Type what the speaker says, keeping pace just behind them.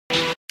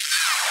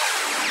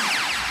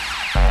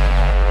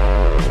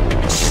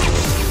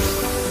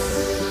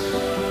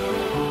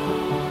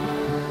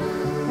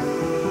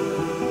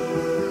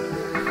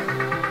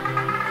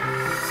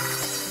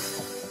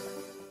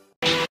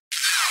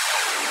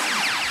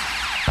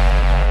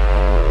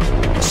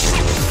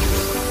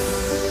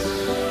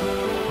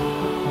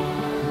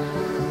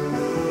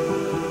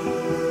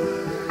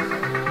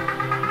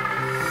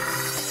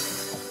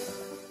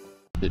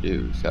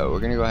So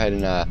we're gonna go ahead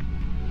and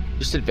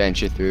just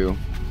adventure through,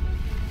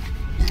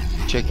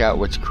 check out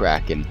what's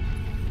cracking.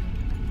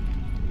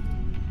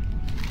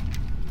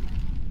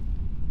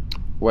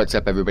 What's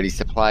up, everybody?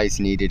 Supplies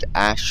needed,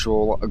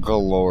 Astral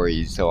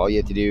Glories. So all you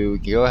have to do,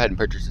 you go ahead and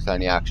purchase this on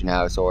the auction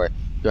house, or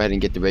go ahead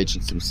and get the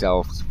agents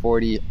themselves.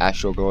 40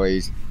 Astral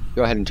Glories.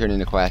 Go ahead and turn in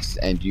the quest,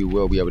 and you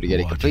will be able to get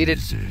it completed.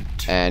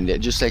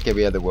 And just like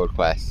every other world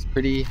quest,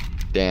 pretty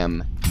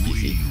damn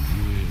easy.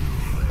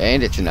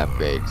 And it's an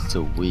upgrade.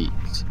 Sweet.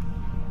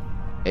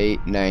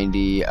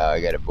 890. I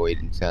got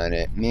avoidance on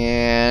it.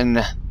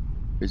 Man.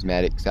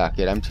 Prismatic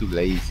socket. I'm too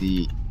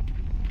lazy.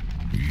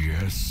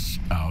 Yes,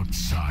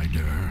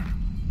 outsider.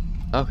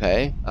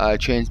 Okay.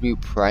 Transmute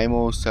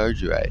primal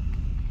surgerite.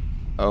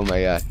 Oh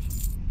my god.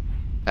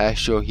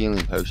 Astral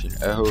healing potion.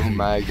 Oh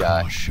my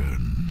god.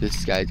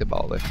 This guy's a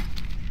baller.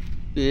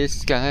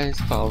 This guy's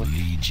a baller.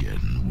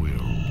 Legion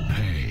will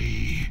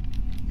pay.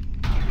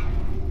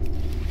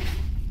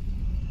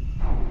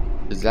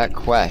 Is that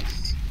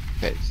quest?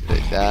 Okay, so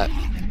there's that.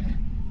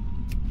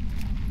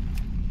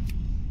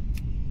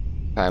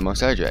 Primal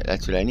surgerite.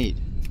 That's what I need.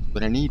 That's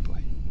what I need,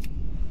 boy.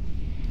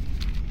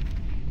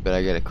 But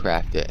I gotta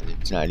craft it, and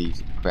it's not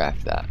easy to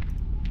craft that.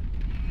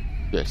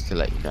 Just to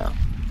let you know.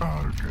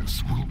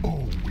 Argus will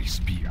always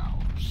be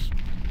ours.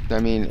 I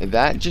mean,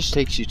 that just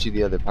takes you to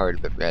the other part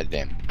of the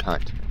goddamn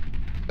continent.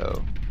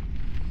 So,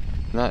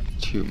 not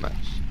too much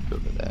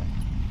over there.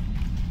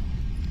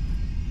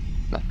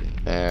 Nothing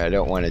there. I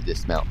don't want to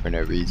dismount for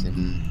no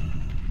reason.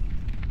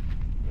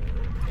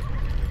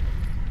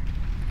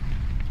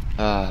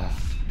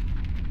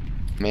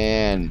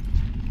 Man.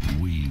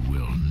 We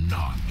will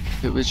not.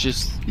 It was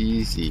just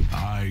easy.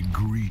 I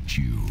greet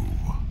you.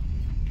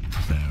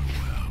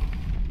 Farewell.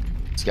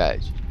 This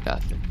guy's just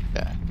nothing.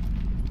 Yeah.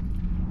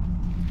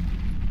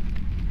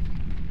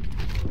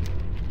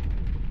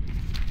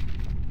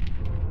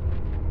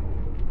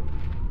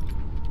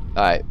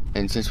 Alright,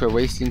 and since we're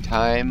wasting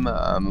time,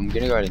 I'm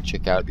gonna go ahead and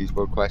check out these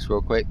world quests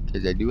real quick,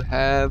 because I do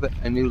have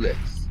a new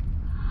list.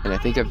 And I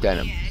think I've done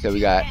them. So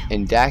we got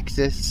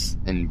Indaxis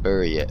and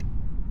Bury It.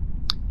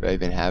 Do I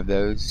even have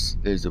those?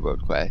 There's the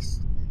world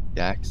quest.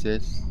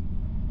 Indaxis.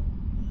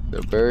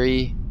 So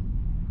Bury.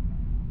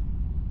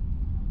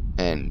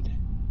 And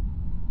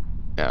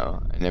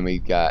no. And then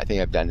we've got, I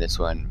think I've done this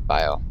one,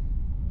 Vile.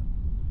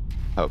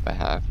 Hope I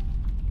have.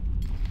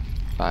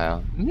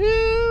 Vile.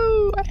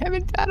 No! I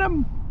haven't done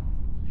them!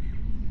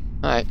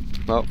 Alright,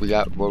 well, we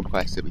got world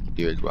quests that we can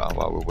do as well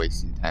while we're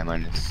wasting time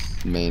on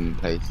this main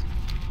place.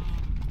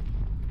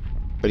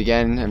 But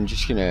again, I'm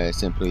just gonna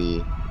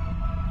simply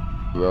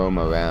roam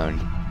around.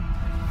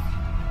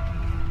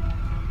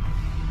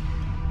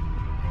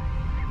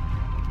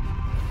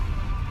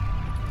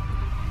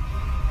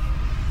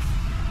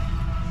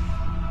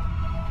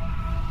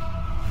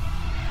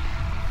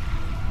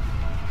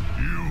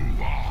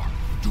 You are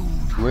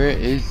doomed. Where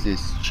is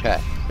this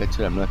chest? That's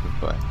what I'm looking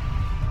for.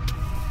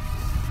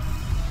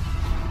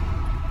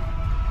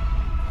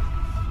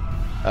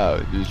 Oh,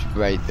 it was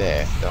right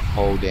there the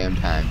whole damn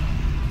time.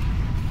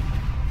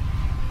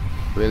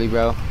 Really,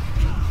 bro?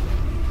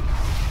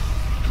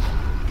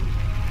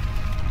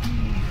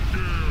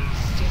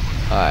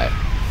 Alright,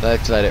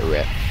 let's let it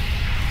rip.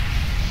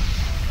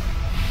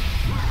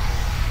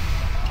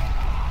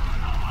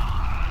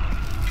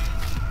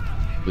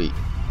 Sweet.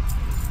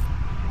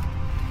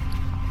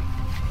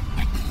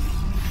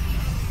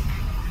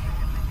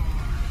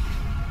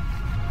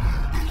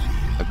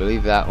 I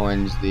believe that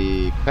one's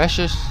the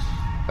precious.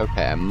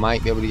 Okay, I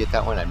might be able to get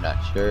that one, I'm not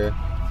sure.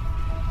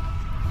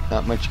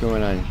 Not much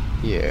going on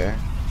here.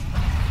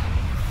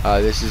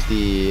 This is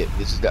the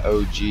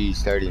OG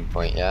starting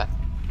point, yeah?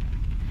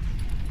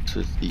 This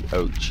was the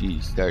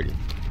OG starting.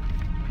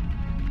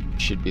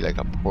 Should be like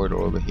a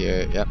portal over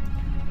here, yep.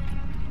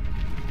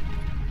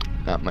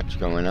 Not much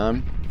going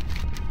on.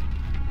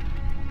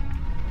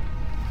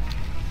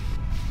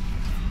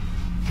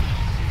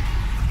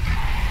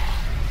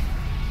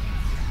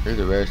 There's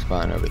a rare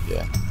spawn over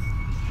here.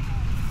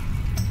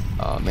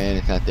 Oh man,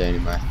 it's not there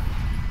anymore.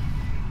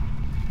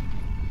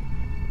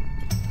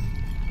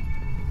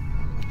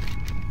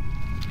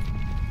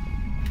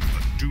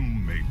 A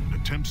Doom Maiden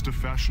attempts to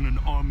fashion an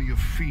army of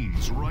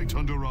fiends right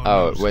under our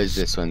Oh, noses. where's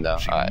this one though?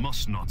 She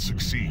must not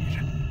succeed.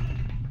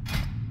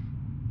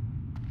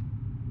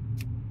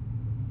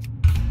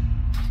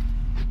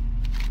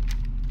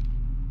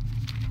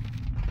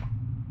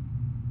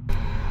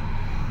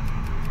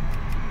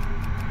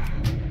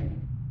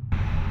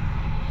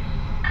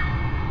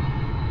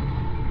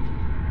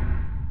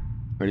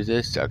 What is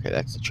this? Okay,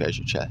 that's the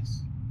treasure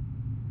chest.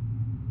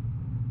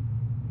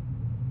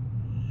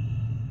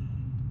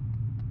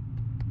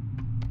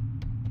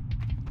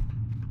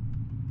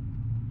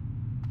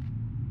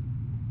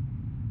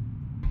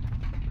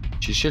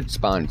 She should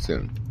spawn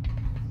soon.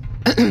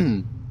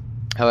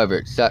 However,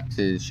 it sucks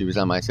is she was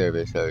on my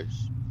server, so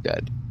she's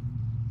dead.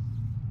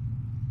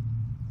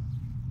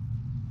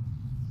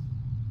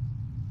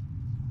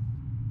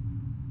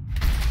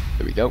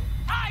 There we go.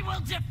 I will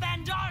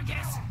defend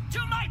Argus to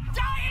my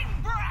dying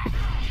breath.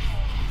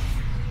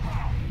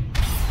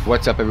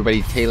 What's up,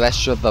 everybody?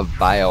 Telestra the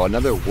Vile,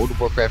 another World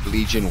of Warcraft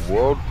Legion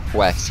World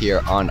Quest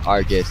here on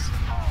Argus.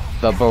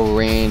 The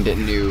brand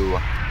new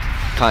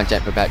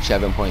content for patch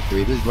 7.3.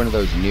 This is one of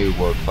those new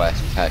World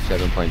Quests for patch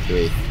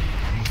 7.3.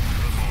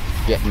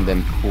 Getting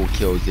them cool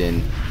kills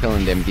in,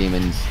 killing them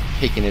demons,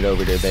 taking it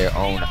over to their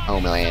own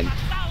homeland.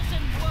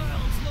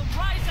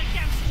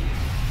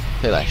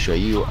 Telestra,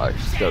 you are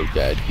so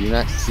dead. Do you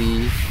not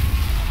see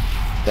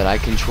that I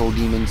control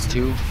demons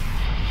too?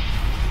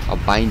 I'll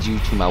bind you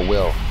to my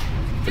will.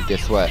 But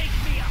guess what?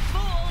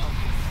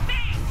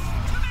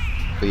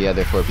 The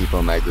other 4 people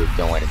in my group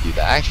don't want to do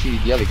that. Actually,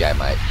 the other guy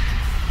might.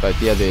 But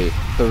the other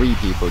 3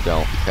 people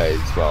don't because,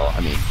 well, I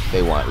mean,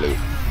 they want loot.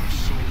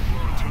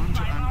 Return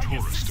to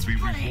Antorus to be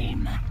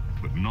reborn,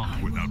 but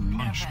not without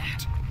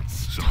punishment.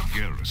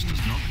 Sargeras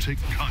does not take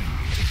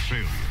kindly to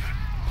failure.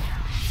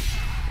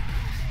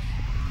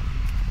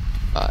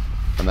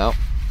 I'm out.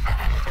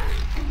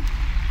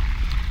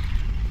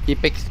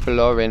 Keep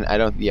exploring.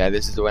 Yeah,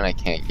 this is the one I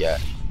can't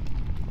get.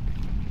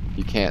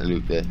 You can't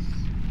loot this.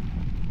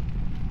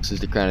 This is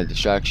the Crown of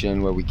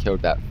Destruction where we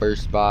killed that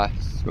first boss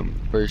when we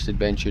first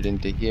adventured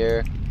into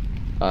here.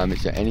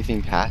 Is there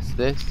anything past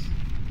this?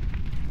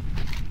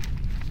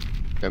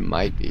 There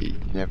might be.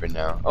 You never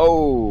know.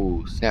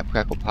 Oh! Snap,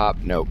 crackle, pop.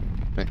 Nope.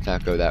 Let's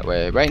not go that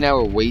way. Right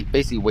now we're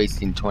basically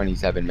wasting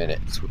 27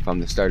 minutes from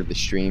the start of the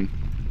stream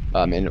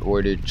in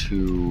order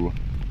to...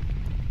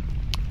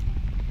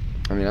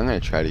 I mean, I'm going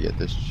to try to get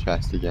this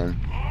chest again.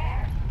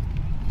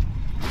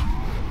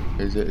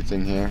 Is it? It's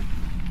in here.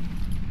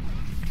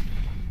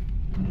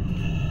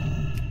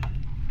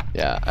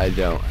 Yeah, I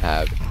don't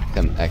have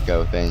some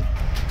echo thing.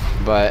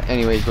 But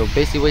anyways, we're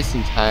basically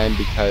wasting time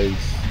because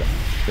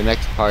the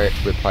next part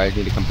requires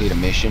me to complete a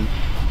mission.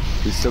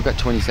 We still got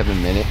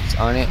 27 minutes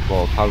on it.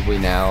 Well, probably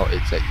now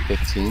it's like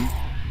 15,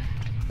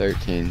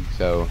 13.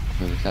 So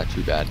I mean, it's not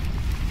too bad.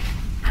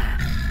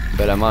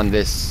 But I'm on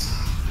this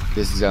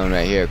zone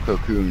right here,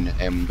 Cocoon,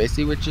 and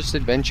basically we're just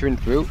adventuring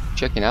through,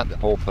 checking out the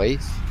whole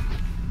place.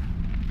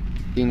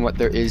 Seeing what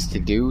there is to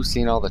do,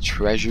 seeing all the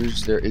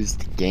treasures there is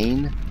to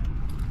gain.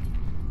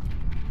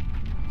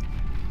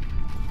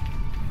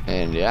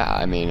 And yeah,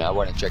 I mean, I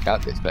want to check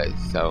out this place.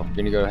 So I'm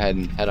going to go ahead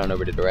and head on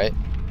over to the right.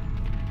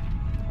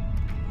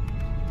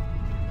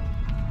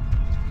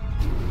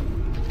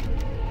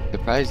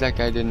 Surprised that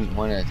guy didn't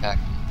want to attack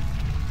me.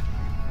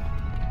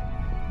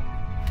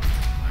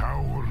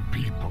 Our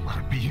people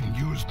are being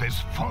used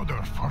as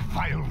fodder for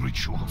vile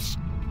rituals.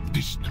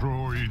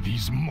 Destroy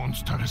these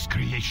monstrous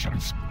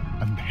creations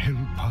and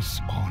help us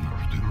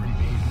honor the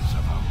remains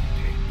of our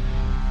dead.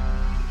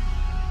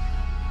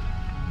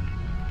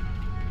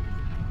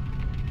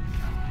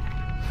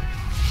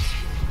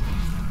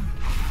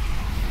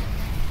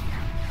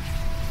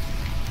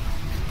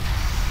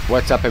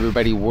 What's up,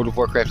 everybody? World of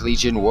Warcraft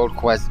Legion World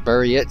Quest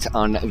Bury It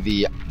on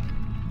the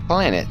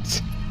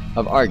planet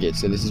of Argus.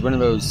 So this is one of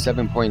those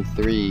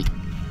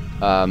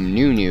 7.3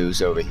 new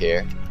news over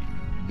here.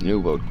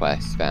 New World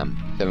Quest, fam.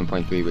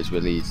 7.3 was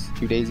released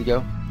 2 days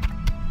ago.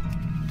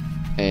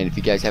 And if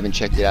you guys haven't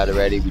checked it out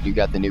already, we do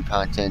got the new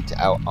content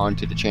out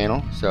onto the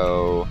channel.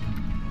 So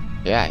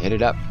yeah, hit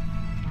it up.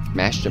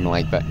 Smash them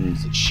like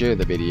buttons, share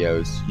the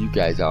videos. You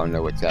guys all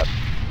know what's up.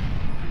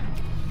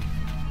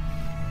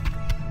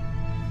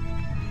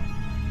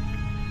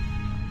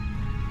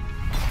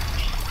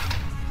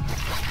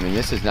 I mean,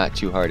 this is not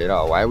too hard at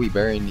all. Why are we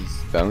burying these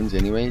bones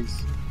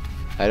anyways?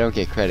 I don't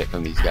get credit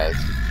from these guys.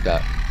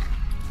 Stuff.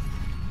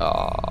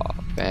 Aw,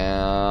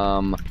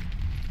 bam.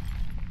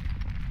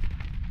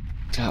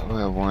 Not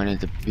where I wanted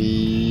to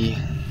be.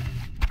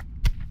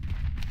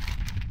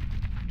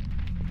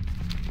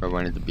 Where I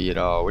wanted to be at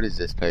all. What is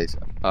this place?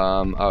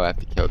 Oh, I have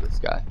to kill this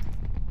guy.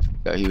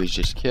 So he was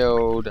just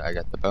killed. I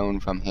got the bone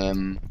from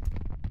him.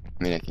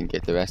 I mean, I can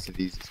get the rest of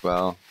these as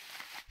well.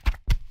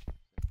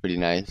 Pretty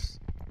nice.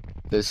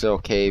 This little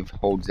cave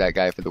holds that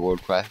guy for the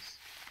world quest.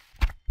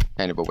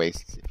 Kind of a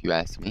waste, if you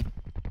ask me.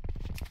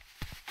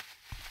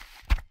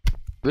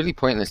 Really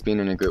pointless being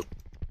in a group.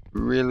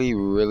 Really,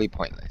 really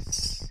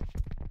pointless.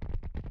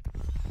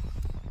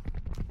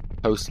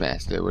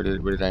 Postmaster, what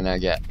did I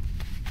not get?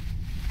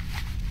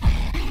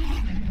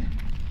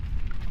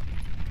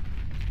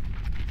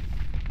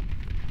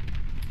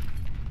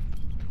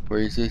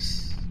 Where is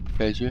this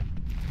treasure?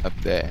 Up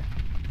there.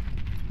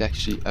 It's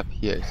actually up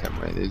here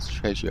somewhere. There's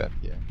treasure up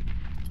here.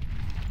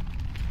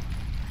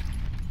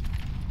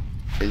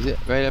 Is it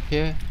right up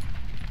here?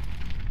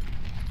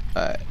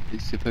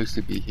 It's supposed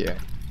to be here.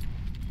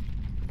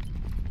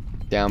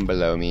 Down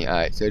below me.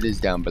 Alright, so it is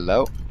down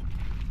below.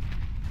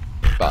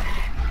 But,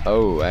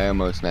 oh, I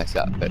almost messed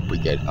up, but we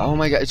good. Oh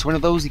my god, it's one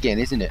of those again,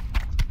 isn't it?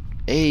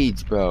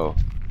 AIDS, bro.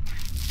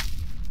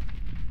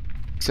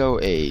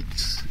 So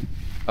AIDS.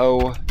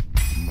 Oh,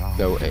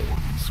 so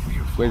AIDS.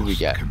 What did we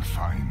get?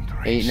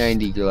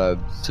 890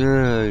 gloves.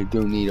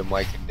 Don't need them.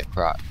 Why couldn't it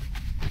proc?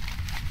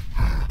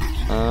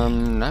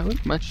 Not really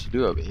much to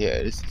do over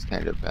here. This is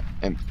kind of an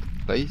empty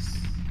place.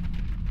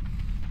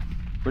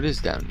 What is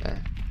down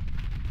there?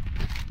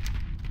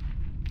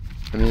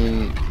 I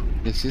mean,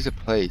 this is a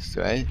place,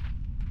 right?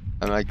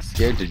 I'm like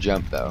scared to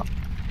jump though.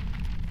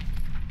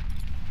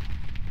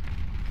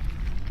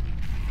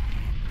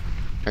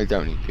 I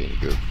don't need to be in a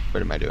group.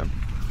 What am I doing?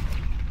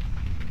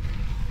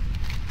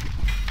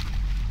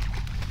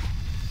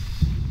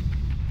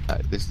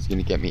 This is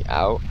gonna get me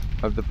out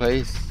of the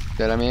place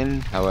that I'm in.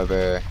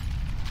 However,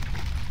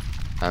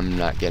 I'm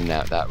not getting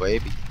out that way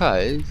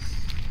because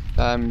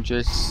I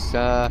just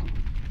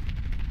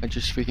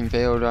freaking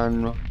failed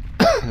on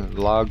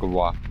log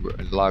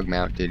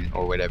mountain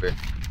or whatever.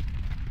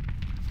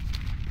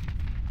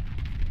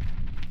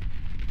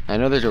 I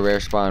know there's a rare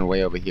spawn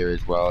way over here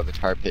as well. The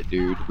tar pit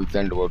dude. We've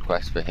done the world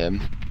quest for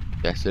him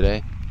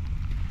yesterday.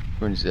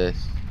 When's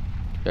this?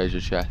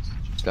 Treasure chest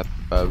just up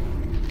above.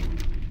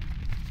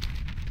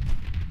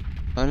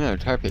 Oh no,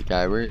 tar pit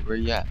guy. Where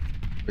you at?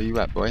 Where you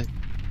at, boy?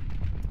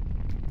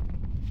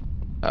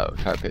 Oh,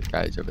 tar pit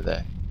guy's over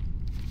there.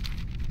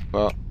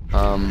 Well,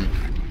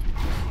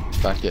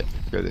 fuck it.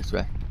 Go this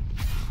way.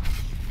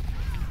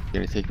 It's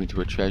gonna take me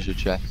to a treasure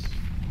chest.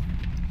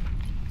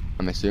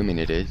 I'm assuming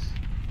it is.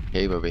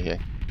 Cave over here.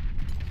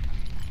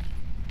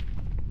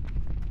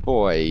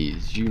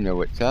 Boys, you know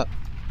what's up.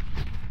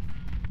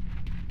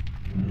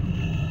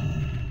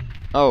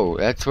 Oh,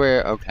 that's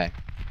where, okay.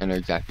 I know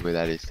exactly where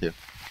that is too.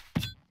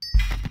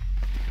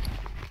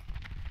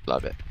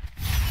 Love it.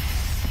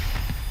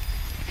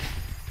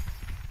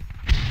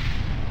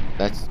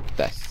 That's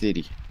that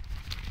city.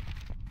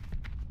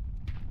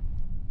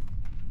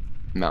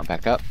 Mount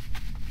back up.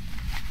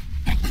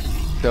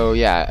 So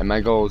yeah, and my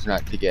goal is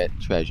not to get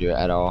treasure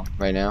at all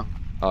right now.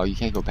 Oh, you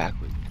can't go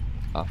backwards.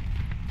 Oh.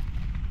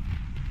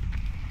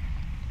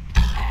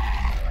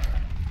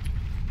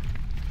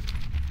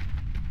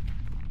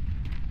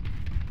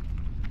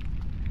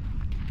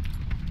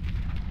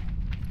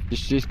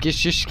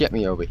 Just get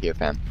me over here,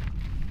 fam.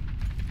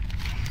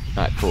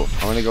 Alright, cool.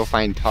 I want to go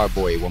find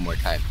Tarboy one more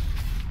time.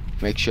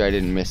 Make sure I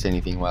didn't miss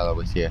anything while I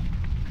was here.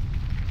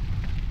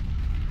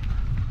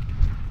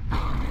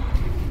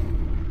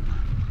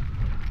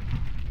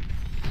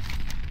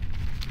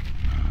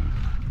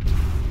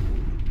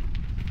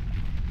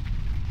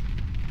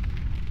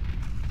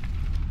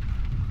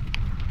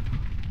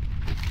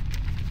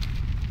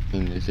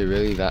 Is there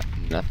really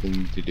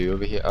nothing to do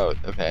over here? Oh,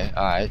 okay.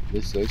 Alright.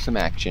 There's some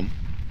action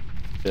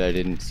that I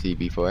didn't see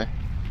before.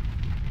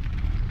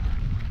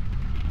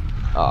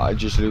 Oh, it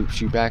just loops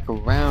you back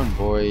around,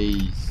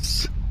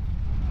 boys.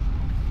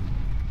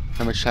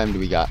 How much time do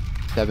we got?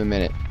 7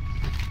 minutes.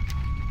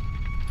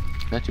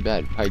 Not too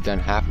bad. Probably done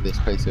half of this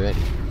place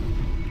already.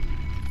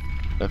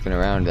 Looking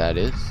around, that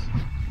is.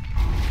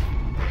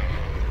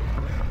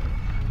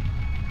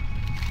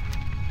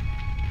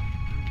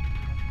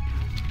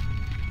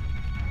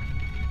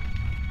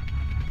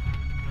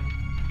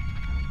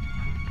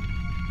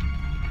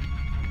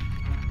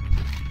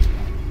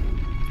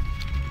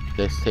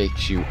 This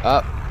takes you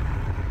up.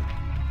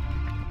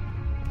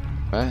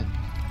 What?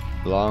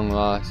 Long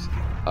lost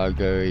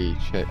augury.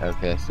 Okay,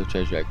 that's the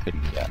treasure I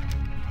couldn't get.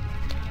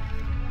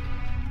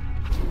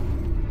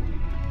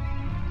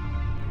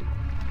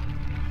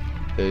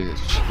 There's a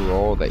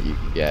scroll that you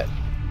can get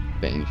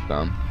things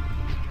from.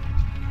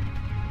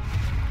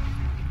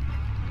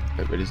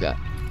 Wait, what is that?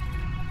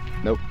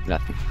 Nope,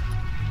 nothing.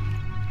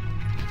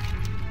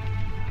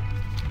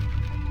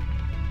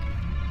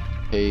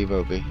 Cave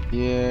over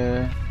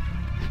here.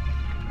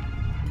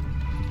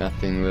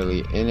 Nothing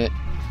really in it.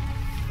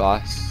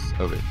 Boss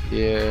over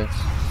here.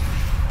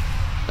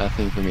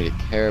 Nothing for me to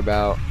care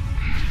about.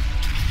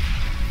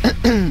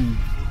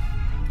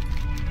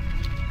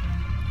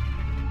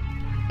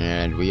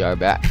 And we are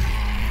back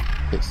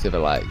at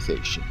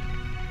civilization.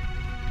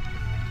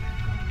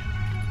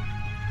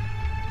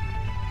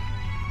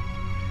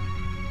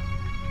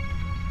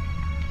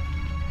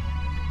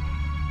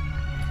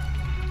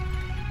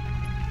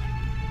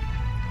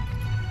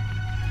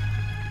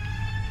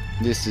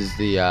 This is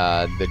the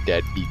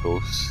dead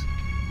peoples.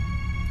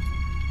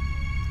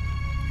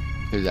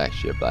 There's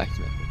actually a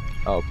blacksmith.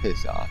 Oh,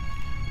 piss off.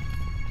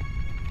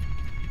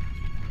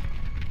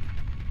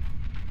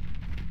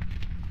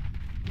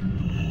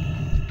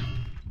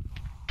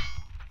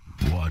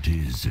 What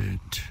is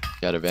it?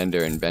 Got a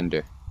vendor and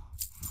bender.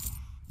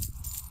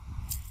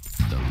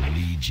 The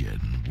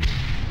Legion.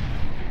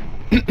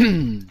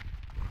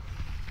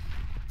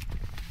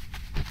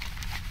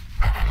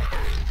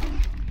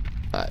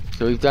 Alright,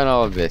 so we've done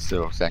all of this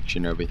little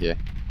section over here.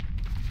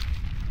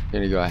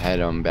 Gonna go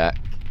ahead on back.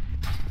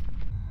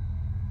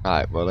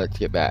 Alright, well, let's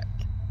get back.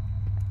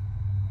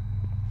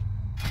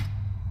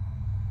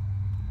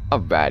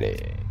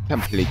 Alrighty,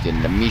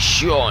 completing the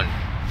mission.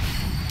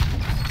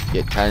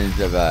 Get tons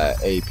of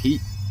AP.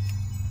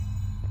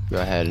 Go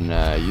ahead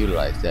and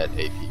utilize that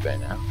AP right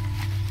now.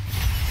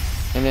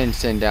 And then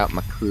send out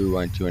my crew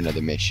onto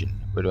another mission.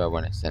 Where do I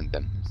want to send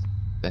them?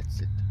 That's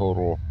the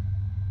total.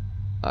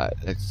 Alright,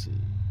 let's see.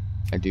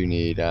 I do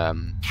need,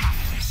 Together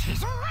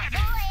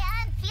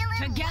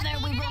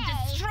we will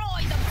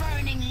destroy the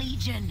burning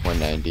legion.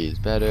 190 is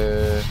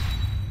better.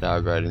 Now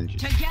I'll go ahead and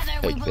just Together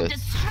we take will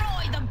this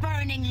destroy the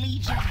burning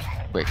legion.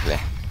 quickly.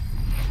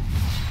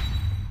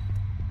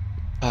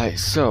 Alright,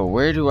 so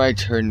where do I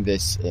turn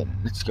this in?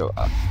 Let's go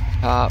up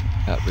top.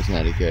 That was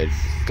not a good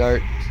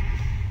start.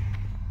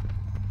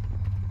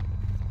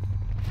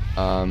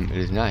 It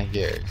is not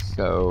here.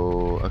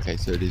 So okay,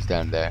 so it is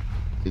down there.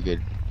 It's a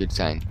good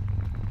sign.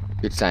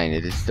 Good sign.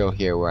 It is still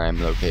here where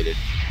I'm located.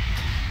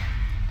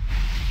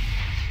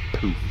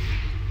 Poof.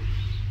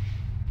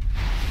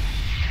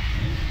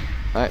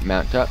 Alright,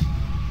 mount up.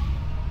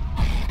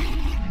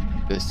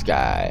 This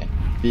guy.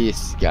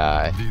 This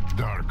guy. The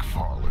Dark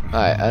Fallen.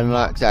 Alright,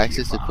 unlocks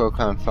access to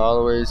Crocon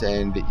followers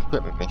and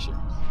equipment missions.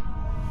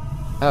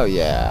 Oh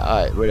yeah,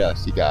 alright, what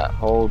else you got?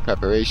 Hold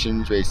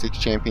preparations, raise 6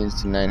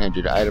 champions to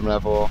 900 item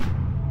level.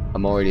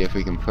 I'm already a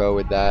freaking pro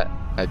with that.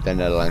 I've done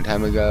that a long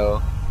time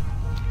ago.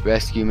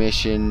 Rescue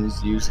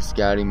missions, use the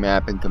scouting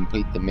map and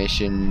complete the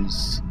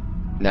missions.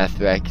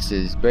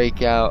 Nathrex's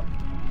breakout.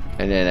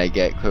 And then I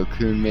get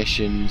Cocoon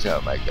missions,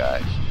 oh my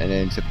gosh. And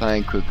then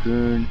supplying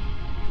Cocoon.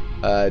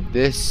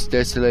 This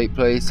desolate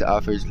place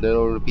offers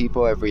little to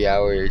people. Every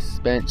hour is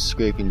spent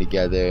scraping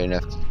together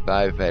enough to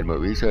survive if I had more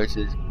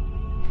resources.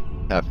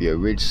 Offer you a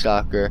Ridge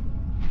Stalker.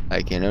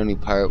 I can only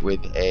part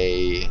with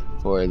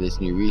for this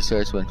new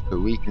resource once per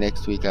week.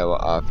 Next week I will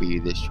offer you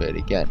this trade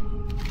again.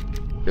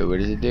 So what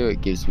does it do?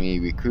 It gives me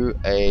recruit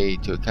A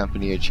to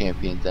accompany your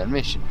champions on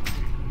mission.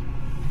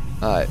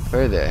 Alright,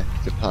 further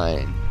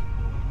supplying.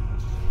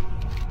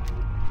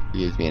 It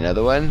gives me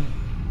another one.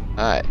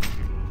 Alright.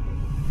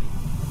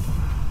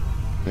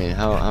 I mean,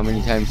 how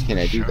many times can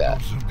I do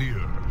that?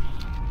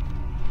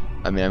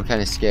 I mean, I'm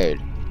kind of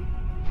scared.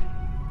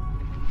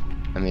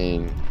 I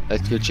mean,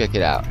 let's go check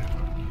it out.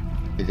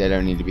 Because I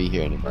don't need to be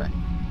here anymore.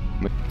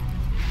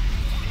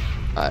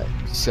 Alright,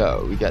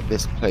 so we got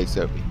this place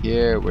over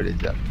here. What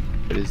is up?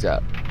 What is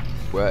up?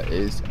 What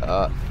is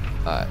up?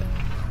 Alright.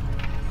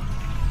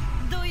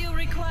 Do you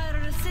require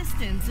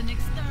assistance in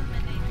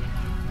exterminating?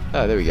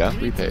 Oh, there we go.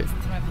 Repaired.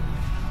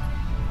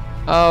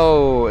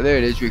 Oh, there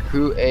it is.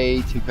 Recruit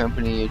A to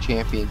accompany your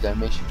champions on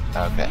mission.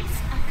 Okay.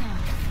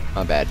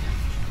 My bad.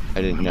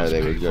 I didn't know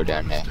they would go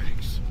down there.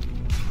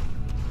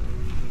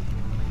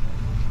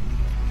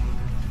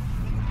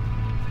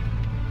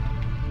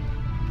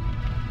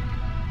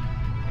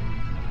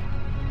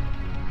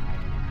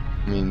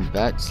 I mean,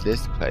 that's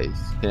this place.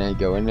 Can I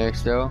go in there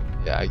still?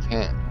 Yeah, I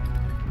can.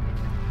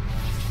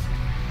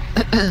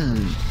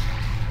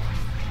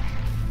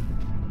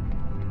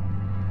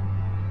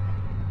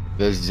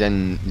 The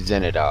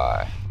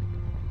Zenidar.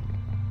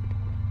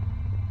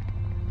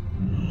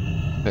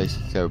 Place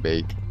is so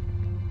big.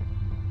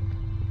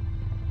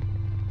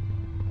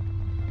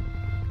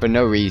 For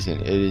no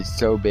reason. It is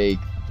so big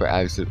for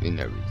absolutely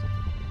no reason.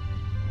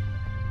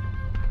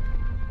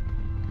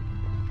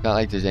 It's not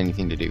like there's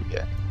anything to do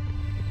here.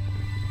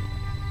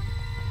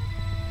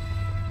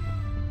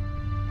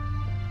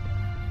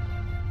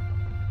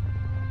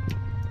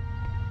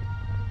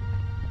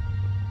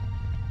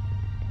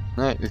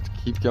 Alright, let's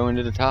keep going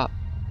to the top.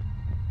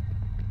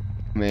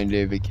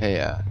 Commander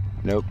Vikea.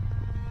 Nope.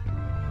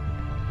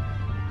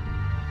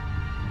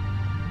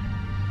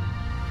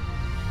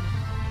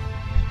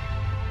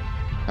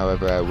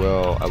 However, I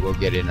will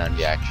get in on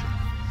the action.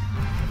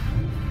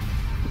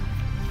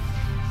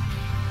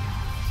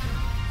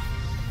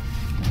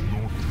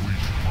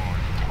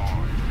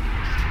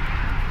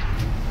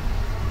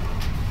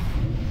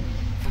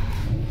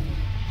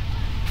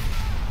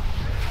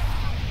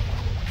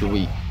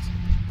 Sweet.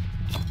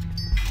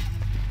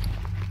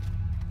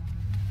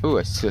 Ooh,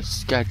 a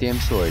goddamn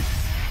sword.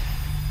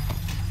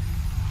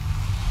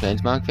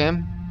 Transmog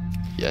fam?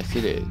 Yes,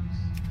 it is.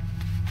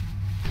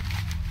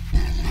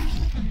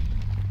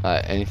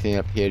 Anything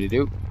up here to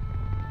do?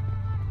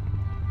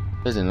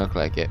 Doesn't look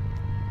like it,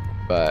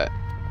 but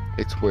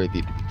it's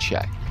worthy to be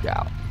checked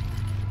out.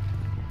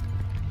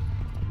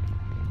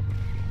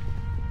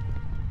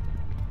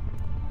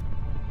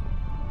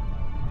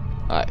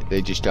 Alright,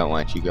 they just don't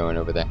want you going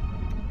over there.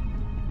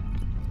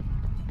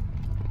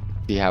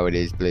 See how it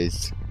is,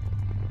 Blizz.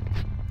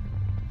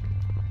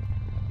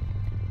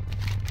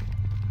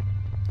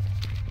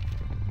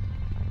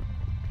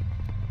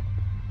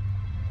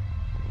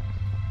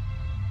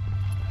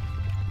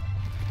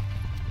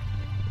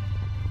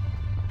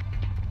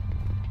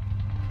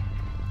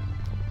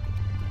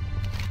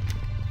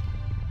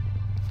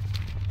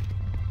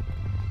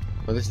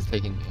 Well, this is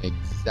taking me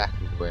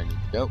exactly where I need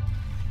to go.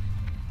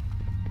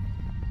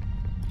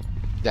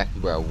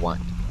 Exactly where I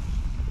want to go.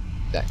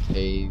 That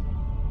cave.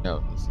 No,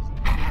 this is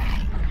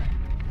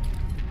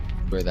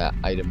where that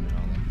item and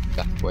all that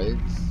stuff was.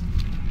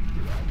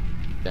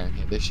 Down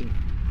here. There shouldn't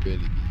really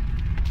be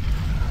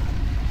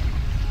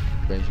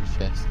treasure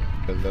chest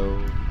below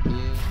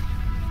here.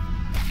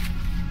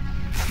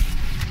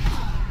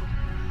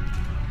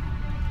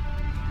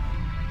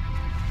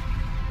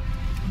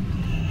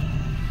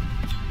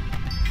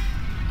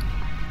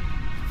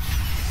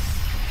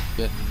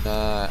 Getting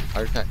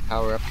artifact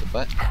power up the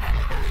butt.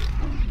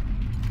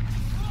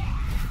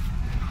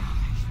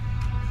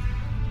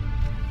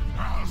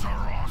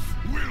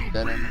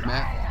 That on the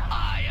map.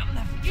 I am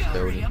the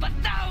fury of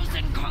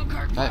 1,000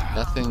 conquered worlds.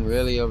 Nothing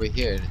really over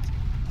here.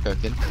 It's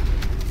cooking.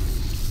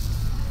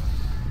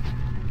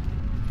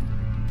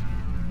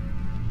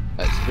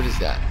 is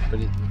that?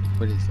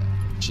 What is that?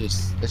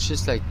 It's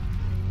just like,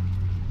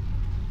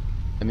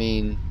 I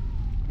mean,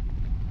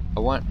 I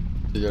want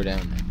to go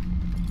down there,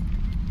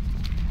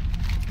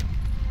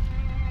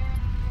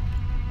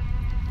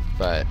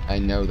 but I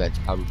know that's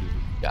probably where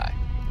you die.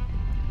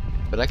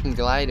 But I can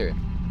glide her.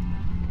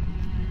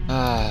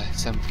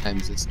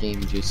 Sometimes this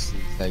game just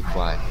seems like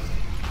why.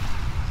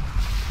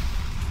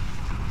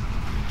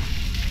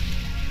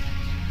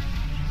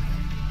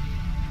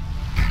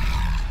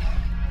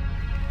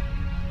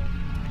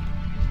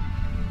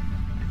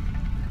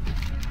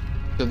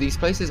 So these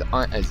places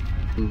aren't as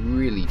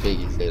really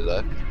big as they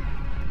look.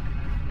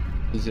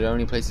 These are the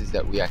only places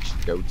that we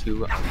actually go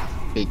to on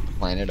this big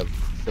planet of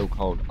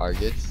so-called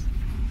Argus.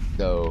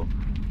 So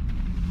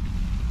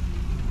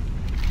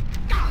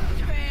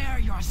Bare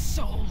your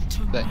soul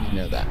to let you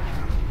know that.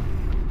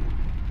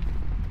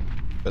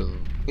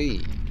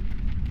 Believe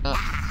not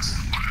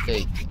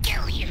mistake.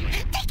 kill you.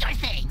 Take your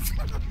things.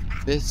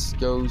 This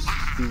goes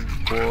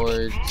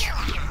towards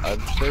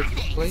other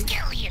place.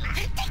 Kill you.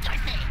 Take your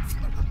things.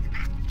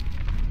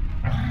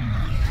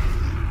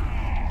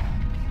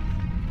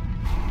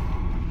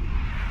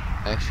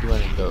 I actually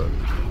want to go.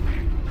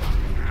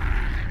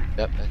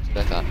 Yep, that's what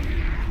I thought.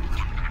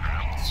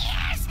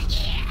 Yes,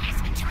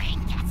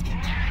 drink gets me.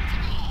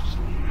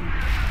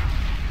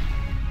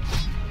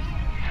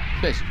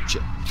 Treasure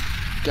chest.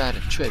 Got a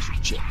treasure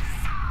chest.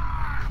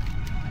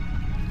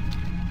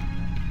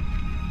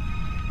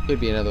 Could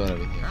be another one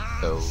over here,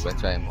 so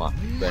that's why I'm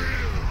walking. Right.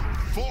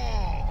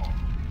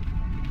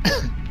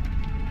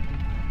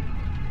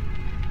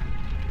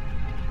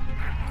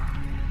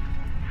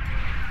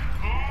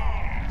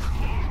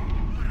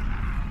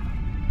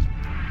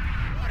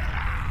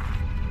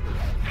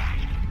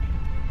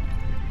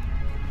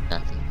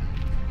 Nothing.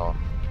 Oh,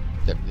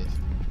 except this.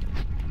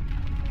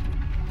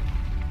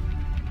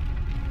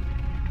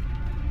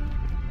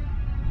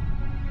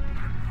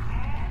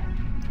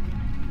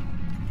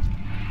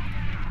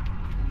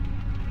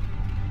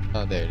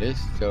 Oh, there it is.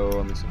 So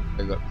I'm just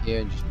gonna go up here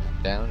and just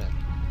jump down.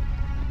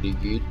 Pretty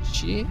good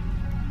shit.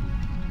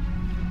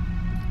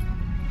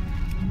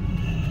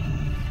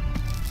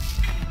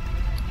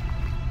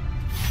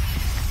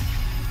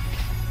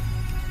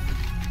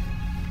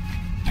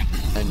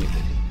 I knew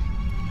that.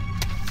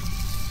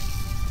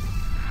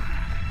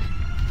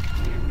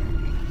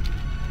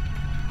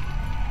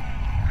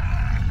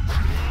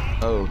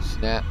 Oh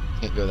snap!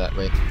 Can't go that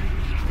way.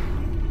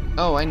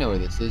 Oh, I know where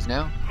this is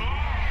now.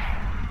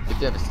 The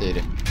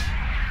Devastator.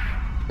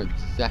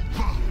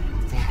 Exactly.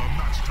 For the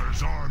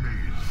Master's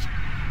armies.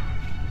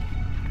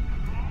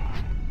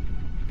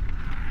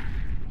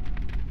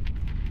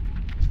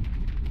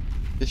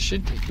 This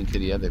should take me to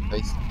the other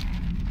place.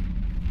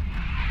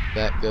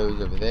 That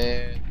goes over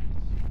there.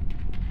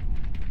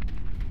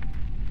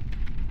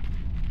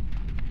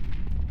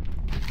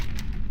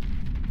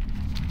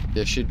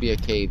 There should be a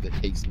cave that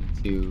takes me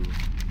to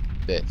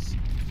this.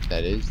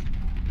 That is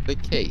the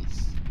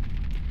case.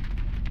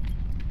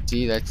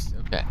 See, that's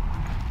okay.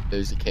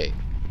 There's a cave.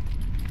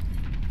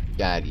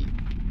 Got it.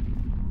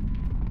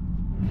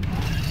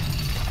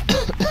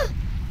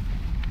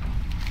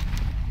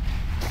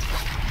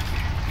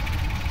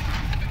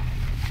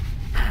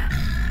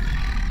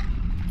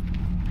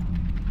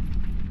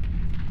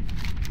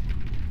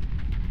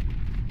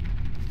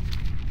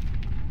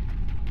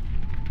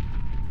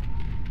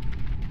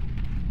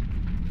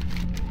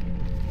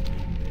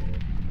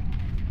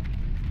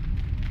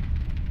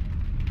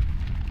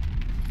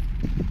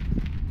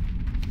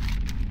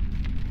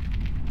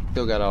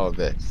 Still got all of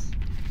this,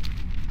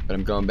 but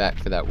I'm going back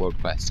for that world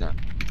quest now.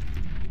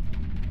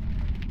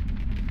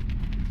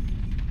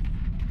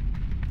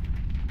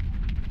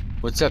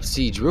 What's up,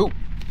 Siege Root?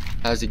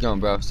 How's it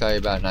going, bro? Sorry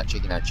about not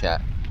checking out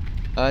chat.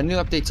 New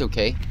update's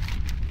okay.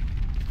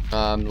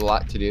 A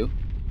lot to do,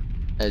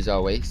 as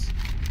always,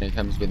 when it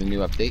comes with a new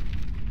update.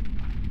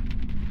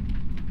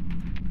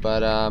 But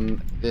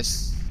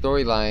this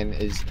storyline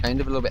is kind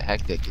of a little bit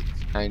hectic.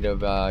 It's kind of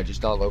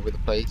just all over the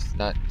place.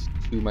 Not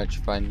too much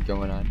fun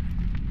going on.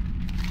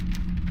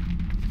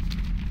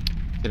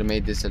 Could have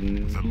made this a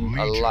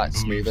lot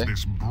smoother,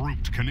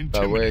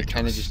 but we're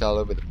kind of just all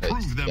over the place.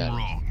 Prove them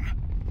wrong.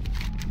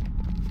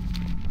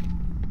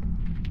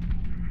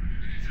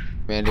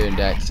 Commander and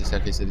Daxus.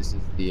 Okay, so this is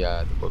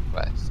the world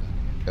quest.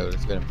 So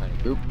let's go and find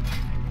a group.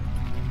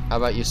 How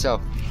about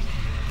yourself?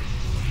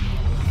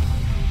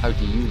 How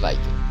do you like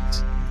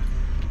it?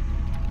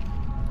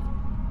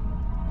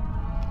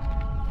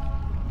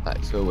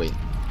 Alright, so wait.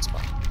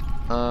 Spot.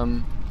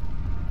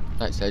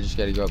 Alright, so I just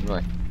gotta go up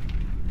north.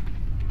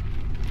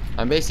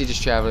 I'm basically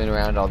just traveling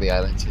around all the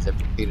islands because I've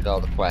completed all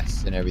the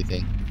quests and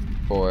everything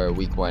for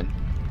week 1.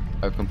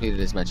 I've completed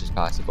as much as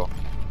possible.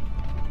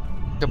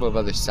 A couple of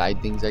other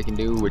side things I can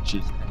do, which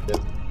is kind of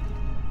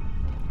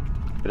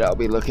what I'll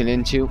be looking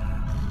into.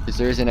 Because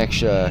there is an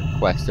extra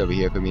quest over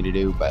here for me to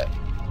do, but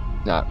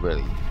not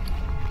really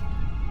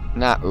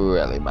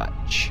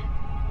much.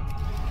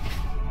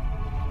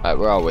 Alright,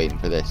 we're all waiting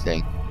for this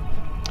thing.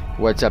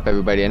 What's up,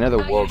 everybody? Another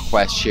world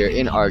quest here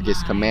in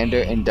Argus.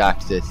 Commander and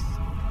Daxus.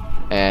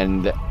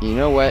 And you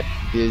know what?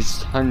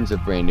 There's tons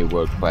of brand new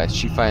world quests.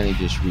 She finally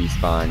just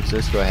respawned. So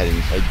let's go ahead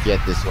and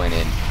get this one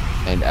in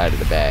and out of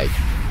the bag.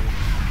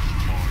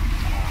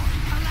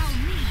 Allow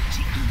me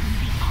to even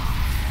the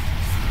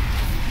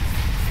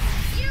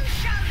You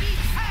shall be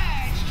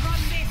purged from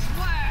this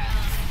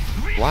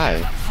world.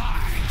 Why?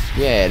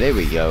 Yeah, there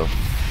we go.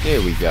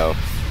 There we go.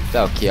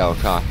 Without Kiel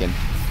talking.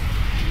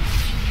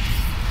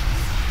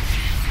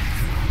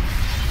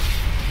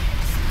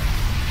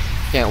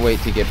 Can't wait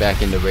to get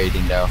back into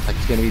raiding though.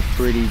 It's gonna be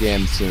pretty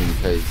damn soon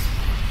because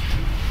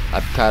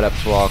I've caught up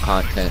to all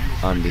content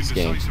on this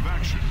game.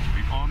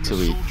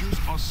 Sweet.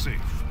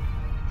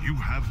 You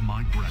have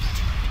my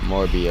gratitude.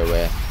 More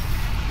BOA.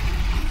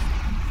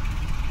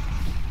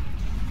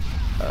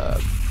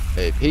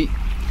 AP.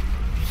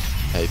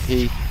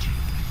 AP.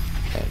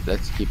 And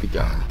let's keep it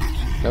going.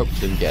 Nope,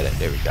 didn't get it.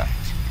 There we go.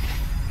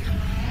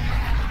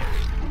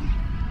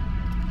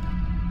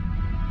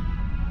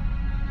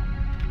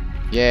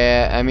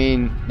 Yeah, I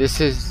mean, this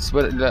is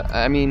what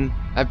I mean.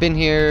 I've been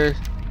here.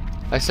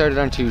 I started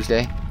on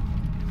Tuesday,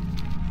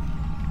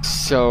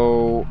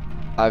 so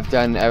I've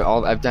done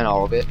all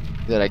of it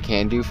that I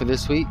can do for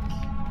this week.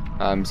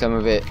 Some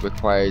of it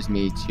requires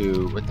me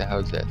to. What the hell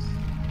is this?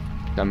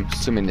 I'm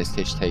assuming this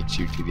ditch takes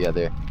you to the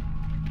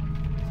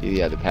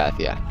other path.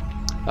 Yeah.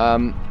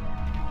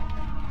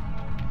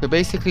 So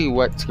basically,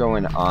 what's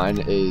going on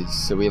is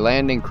so we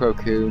land in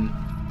Croccoon.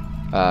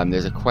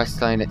 There's a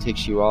quest line that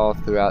takes you all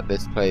throughout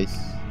this place,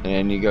 and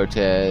then you go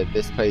to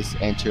this place,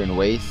 enter and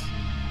waste.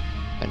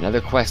 Another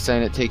quest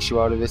line that takes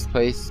you out of this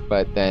place,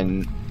 but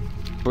then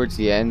towards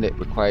the end it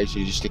requires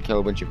you just to kill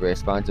a bunch of rare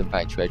spawns and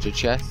find treasure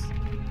chests,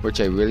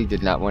 which I really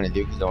did not want to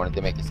do because I wanted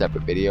to make a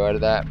separate video out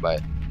of that.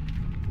 But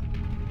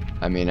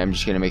I mean, I'm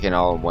just gonna make an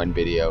all-in-one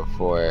video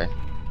for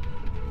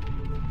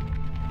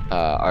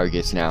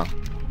Argus now.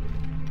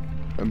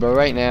 But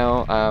right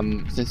now,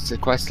 since the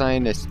quest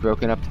line is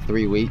broken up to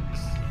 3 weeks,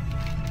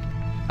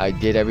 I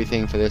did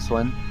everything for this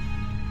one.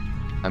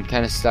 I'm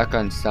kind of stuck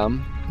on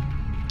some,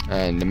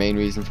 and the main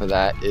reason for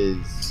that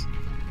is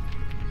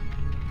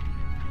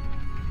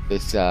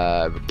this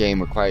game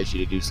requires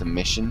you to do some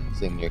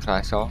missions in your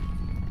class hall,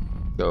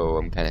 so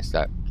I'm kind of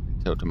stuck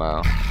until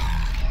tomorrow.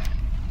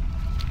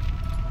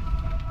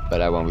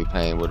 But I won't be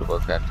playing World of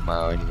Warcraft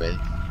tomorrow anyway.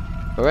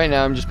 But right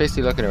now I'm just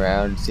basically looking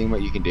around, seeing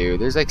what you can do.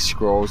 There's like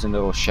scrolls and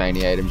little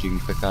shiny items you can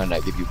click on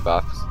that give you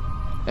buffs,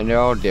 and they're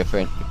all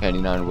different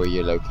depending on where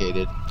you're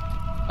located.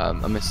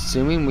 I'm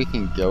assuming we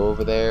can go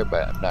over there,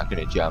 but I'm not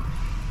going to jump.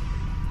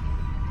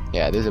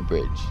 Yeah, there's a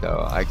bridge,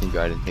 so I can go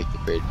ahead and take the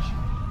bridge.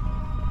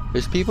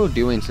 There's people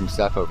doing some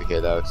stuff over here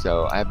though,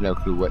 so I have no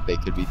clue what they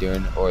could be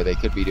doing, or they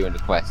could be doing the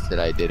quests that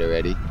I did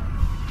already.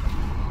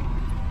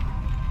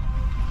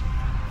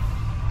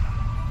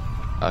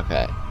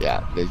 Okay,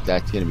 yeah,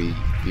 that's going to be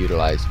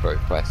utilized for a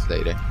quest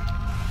later.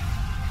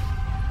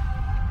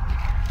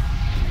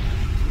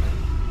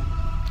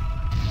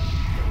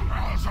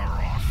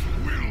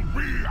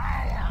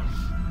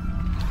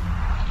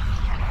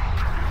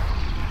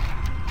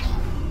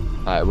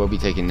 Alright, we'll be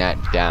taking that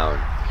down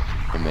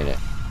in a minute.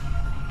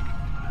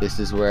 This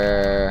is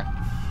where...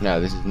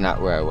 No, this is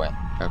not where I went.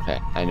 Okay,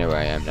 I know where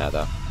I am now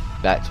though.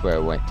 That's where I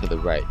went, to the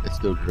right. Let's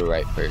go to the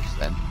right first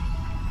then.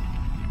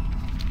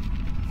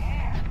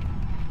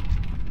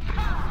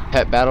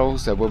 Pet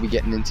battles, so we'll be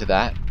getting into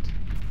that.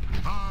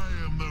 I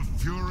am the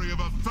fury of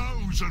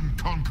 1,000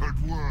 conquered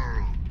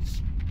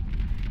worlds.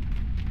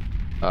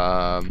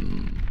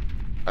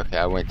 Okay,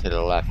 I went to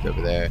the left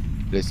over there.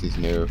 This is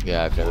new.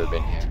 Yeah, I've never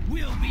been here.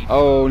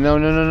 Oh,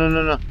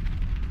 no.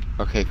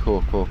 Okay,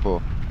 cool.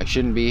 I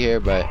shouldn't be here,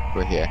 but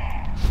we're here.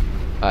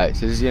 Alright,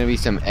 so this is going to be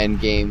some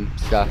end game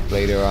stuff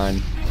later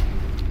on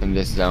in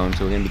this zone,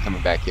 so we're going to be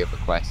coming back here for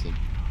questing.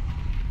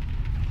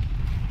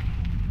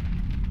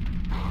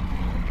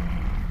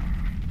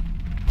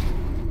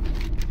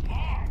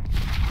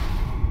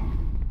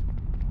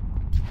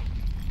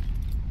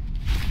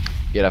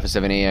 Get off at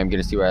 7 AM,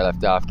 gonna see where I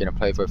left off, gonna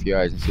play for a few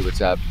hours and see what's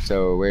up.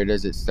 So where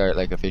does it start,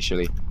 like,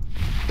 officially?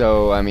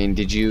 So, I mean,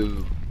 did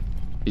you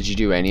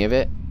do any of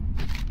it?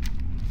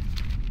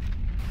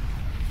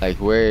 Like,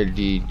 where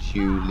did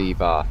you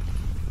leave off?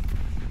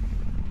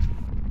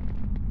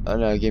 Oh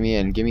no, give me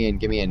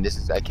in. This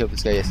is, I killed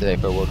this guy yesterday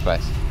for a world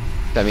quest.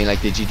 So, I mean,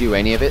 like, did you do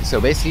any of it? So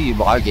basically you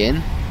log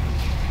in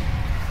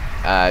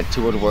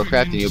to World of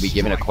Warcraft and you'll be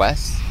given a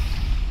quest.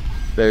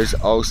 There's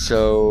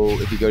also,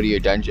 if you go to your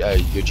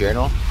dungeon, your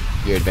journal,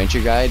 your adventure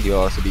guide, you'll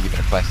also be given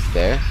a quest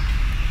there.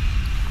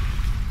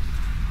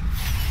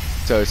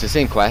 So it's the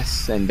same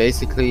quests, and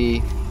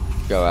basically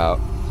go out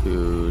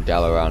to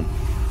Dalaran.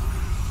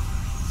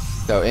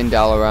 So in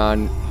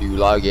Dalaran, you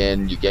log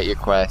in, you get your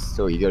quest,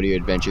 or you go to your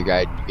adventure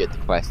guide, you get the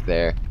quest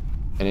there.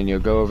 And then you'll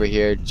go over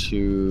here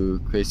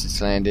to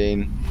Crisis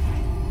Landing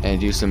and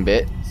do some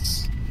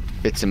bits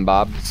and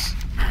bobs,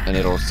 and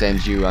it'll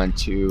send you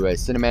onto a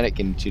cinematic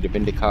into the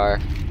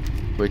Vindikar,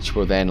 which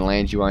will then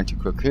land you onto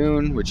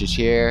Croccoon, which is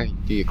here.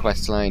 Do your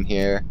quest line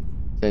here,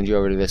 send you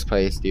over to this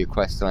place, do your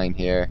quest line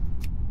here,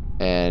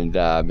 and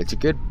it's a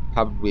good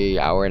probably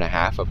hour and a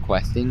half of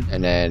questing,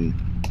 and then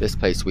This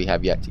place we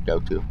have yet to go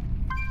to.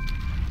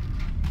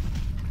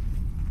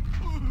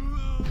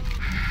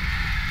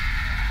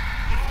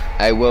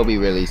 I will be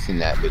releasing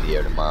that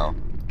video tomorrow.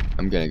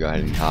 I'm gonna go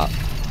ahead and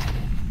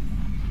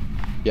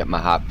get my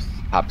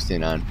hops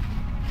in on.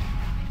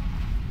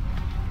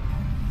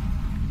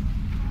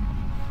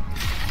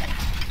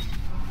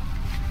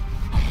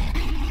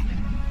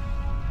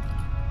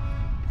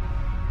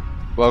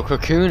 Well,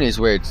 Cocoon is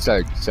where it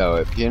starts, so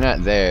if you're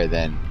not there,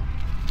 then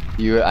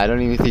I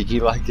don't even think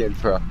you logged in,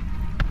 bro.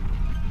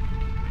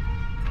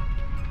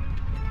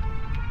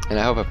 And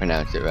I hope I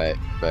pronounced it right,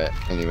 but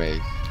anyways,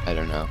 I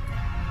don't know.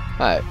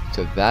 Alright,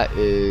 so that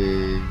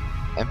is...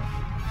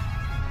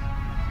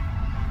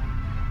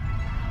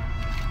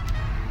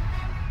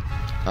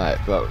 Alright,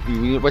 but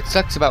what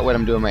sucks about what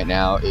I'm doing right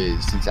now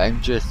is, since I'm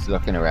just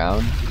looking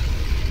around...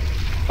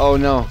 Oh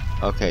no!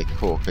 Okay,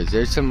 cool, because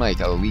there's some like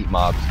elite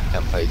mobs in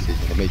some places,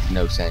 and it makes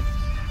no sense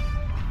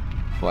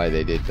why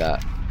they did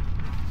that.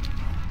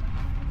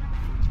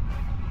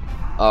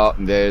 Oh,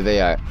 there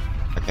they are.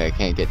 Okay, I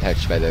can't get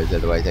touched by those,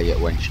 otherwise I get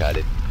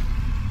one-shotted.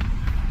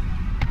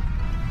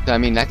 So I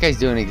mean, that guy's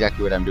doing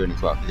exactly what I'm doing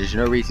as well, because there's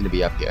no reason to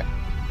be up here.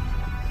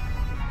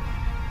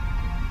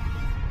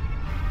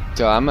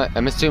 So I'm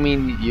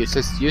assuming you're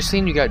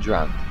saying you got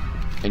drunk,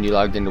 and you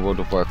logged into World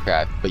of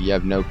Warcraft, but you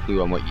have no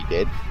clue on what you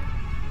did.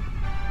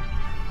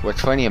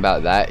 What's funny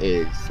about that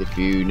is, if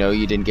you know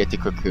you didn't get to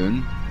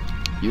Cocoon,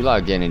 you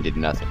logged in and did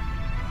nothing.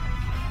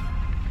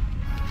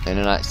 And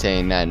I'm not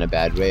saying that in a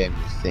bad way, I'm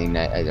just saying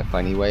that as a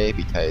funny way,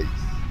 because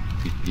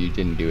you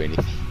didn't do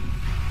anything.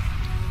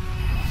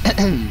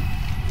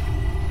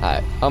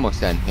 Alright, almost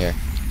done here.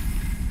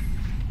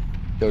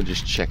 Still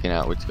just checking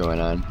out what's going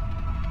on.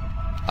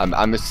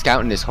 I'm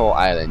scouting this whole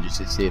island just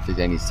to see if there's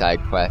any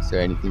side quests or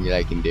anything that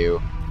I can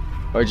do.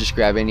 Or just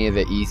grab any of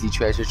the easy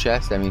treasure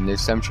chests. I mean,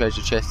 there's some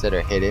treasure chests that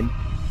are hidden.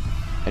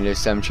 And there's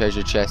some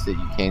treasure chests that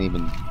you can't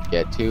even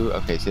get to.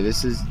 Okay, so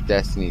this is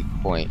Destiny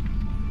Point.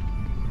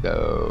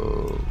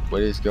 So,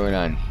 what is going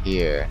on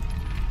here?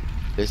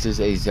 This is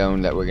a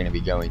zone that we're going to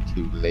be going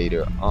to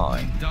later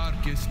on.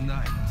 Darkest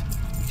night,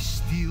 we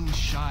still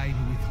shine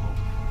with hope.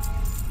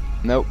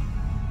 Nope.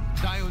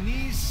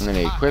 Dionys I'm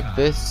going to equip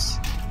this.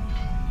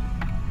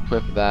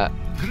 Equip that.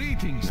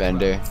 Greetings,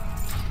 Vendor.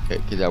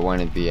 Because I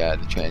wanted the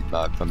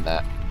transmog from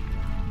that.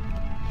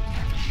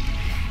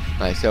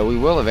 Alright, so we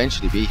will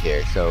eventually be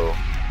here, so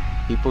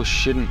people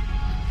shouldn't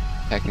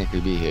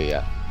technically be here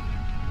yet.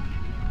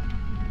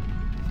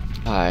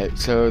 Alright,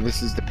 so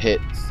this is the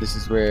pits. This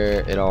is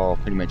where it all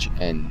pretty much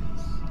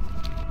ends.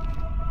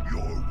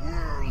 Your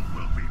world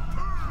will be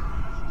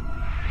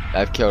purged.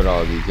 I've killed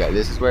all of these guys.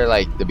 This is where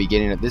like the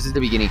beginning of, this is the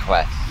beginning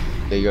quest.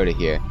 They go to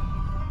here.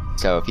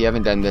 So if you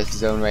haven't done this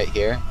zone right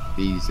here,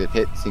 these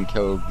pits, and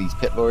killed these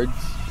pit lords,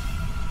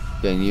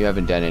 then you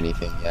haven't done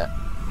anything yet.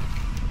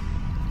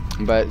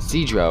 But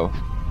Cedro,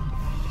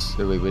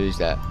 so wait, what is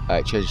that?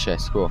 Alright, treasure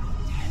chest, cool.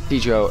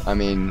 Cedro, I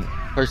mean,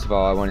 first of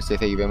all, I want to say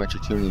thank you very much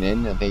for tuning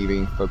in, and thank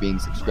you for being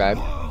subscribed.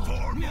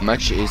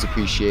 Much is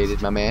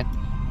appreciated, my man.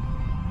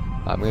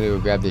 I'm gonna go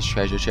grab this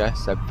treasure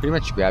chest. I've pretty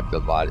much grabbed a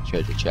lot of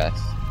treasure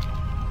chests.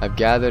 I've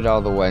gathered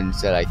all the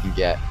ones that I can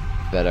get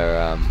that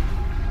are,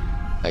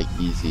 like,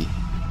 easy.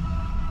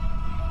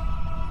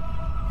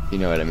 You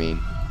know what I mean?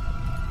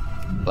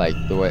 Like,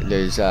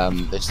 there's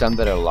some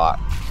that are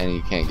locked, and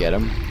you can't get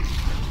them.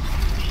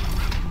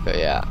 But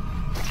yeah.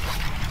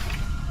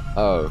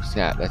 Oh,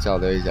 snap, that's all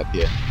there is up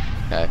here.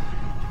 Okay,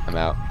 I'm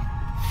out.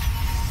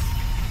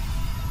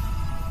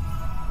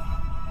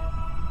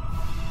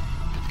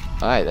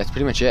 Alright, that's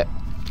pretty much it.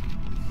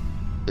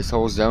 This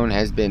whole zone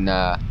has been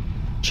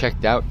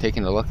checked out,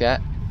 taken a look at.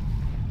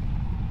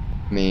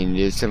 I mean,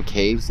 there's some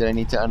caves that I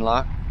need to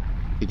unlock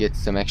to get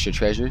some extra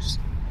treasures.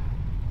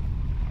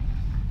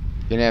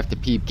 Gonna have to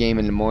peep game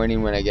in the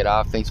morning when I get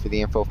off. Thanks for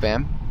the info,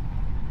 fam.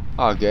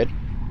 All good.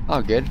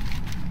 All good.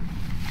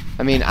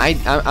 I mean,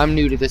 I'm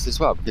new to this as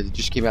well because it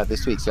just came out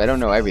this week, so I don't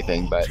know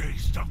everything, but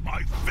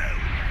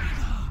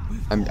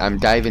I'm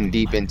diving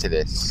deep into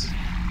this.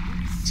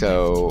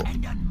 So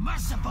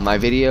my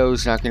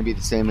video's not gonna be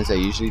the same as I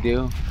usually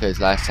do because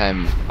last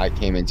time I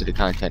came into the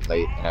content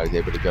late and I was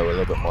able to go a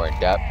little bit more in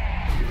depth.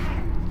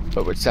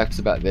 But what sucks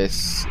about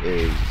this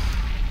is,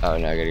 oh,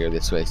 now I gotta go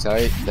this way.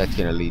 Sorry, that's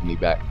gonna lead me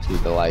back to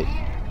the light.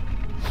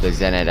 The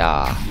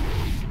Zenadar.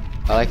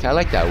 I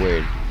like that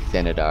word,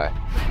 Zenadar.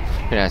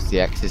 Pronounce the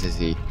X as a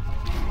Z.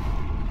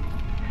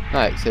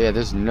 Alright, so yeah,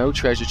 there's no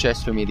treasure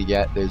chest for me to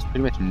get. There's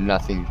pretty much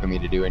nothing for me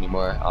to do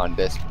anymore on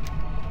this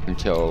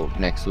until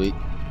next week.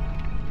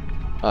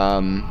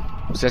 So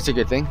that's a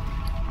good thing.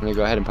 I'm gonna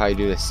go ahead and probably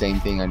do the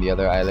same thing on the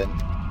other island,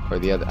 or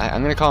the other.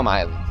 I'm gonna call them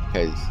islands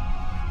because,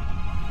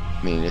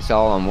 I mean, it's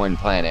all on one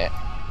planet.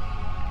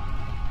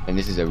 And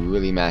this is a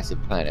really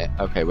massive planet.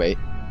 Okay, wait.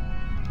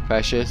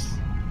 Precious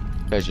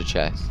treasure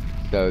chest.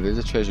 So there's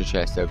a treasure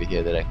chest over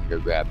here that I can go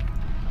grab.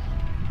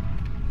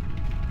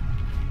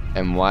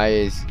 And why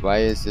is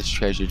this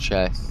treasure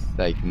chest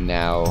like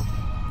now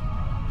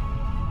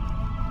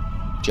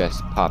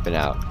just popping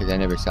out? Because I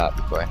never saw it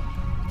before.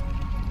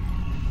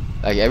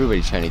 Like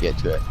everybody's trying to get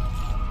to it.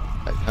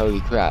 Like,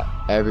 holy crap.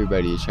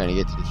 Everybody is trying to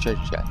get to this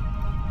treasure chest.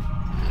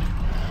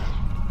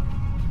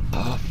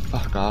 Oh,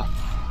 fuck off.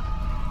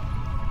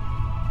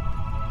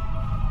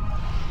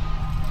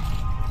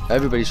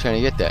 Everybody's trying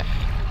to get there.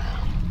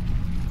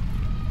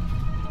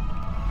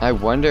 I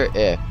wonder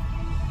if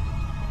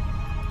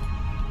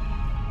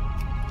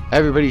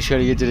everybody's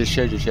trying to get to this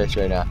treasure chest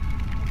right now.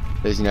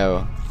 There's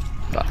no...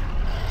 Fuck.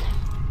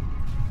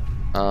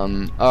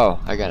 Oh,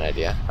 I got an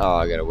idea. Oh,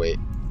 I gotta wait.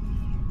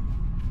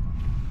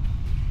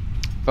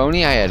 If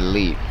only I had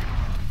leap.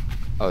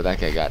 Oh, that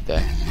guy got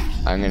there.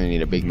 I'm gonna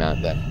need a big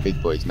mount then.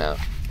 Big boy's mount.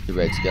 The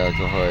red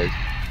skeletal horse.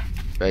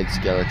 Red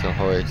skeletal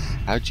horse.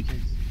 How'd you guys...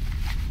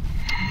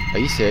 Are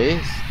you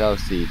serious? Fell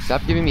asleep.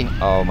 Stop giving me...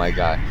 Oh my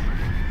gosh.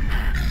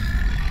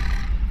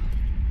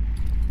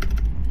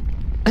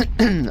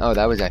 Oh,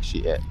 that was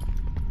actually it.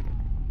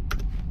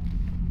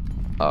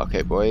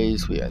 Okay,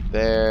 boys. We are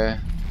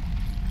there.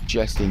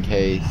 Just in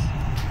case.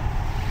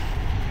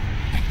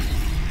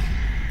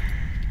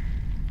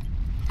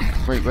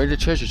 Wait, where'd the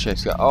treasure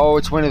chest go? Oh,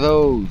 it's one of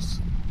those.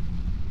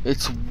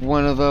 It's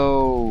one of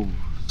those.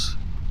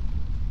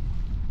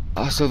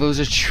 Oh, so those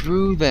are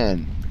true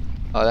then.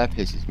 Oh, that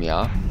pisses me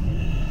off.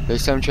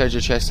 There's some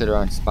treasure chests that are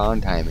on spawn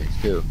timers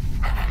too.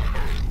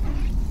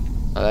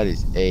 Oh, that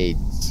is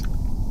AIDS.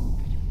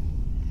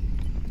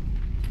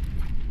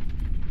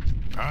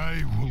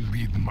 I will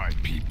lead my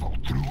people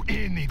through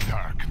any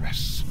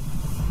darkness.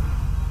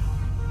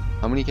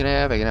 How many can I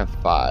have? I can have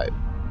 5.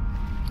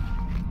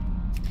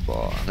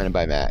 Well, I'm gonna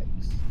buy max.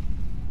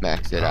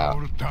 Max it out.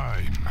 Our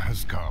time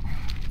has come.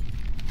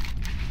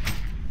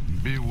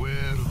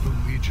 Beware the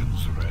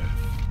Legion's wrath.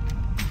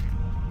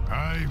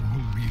 I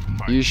will lead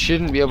my You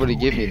shouldn't be able to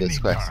give me through this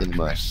any quest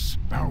anymore. darkness.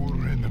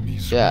 Our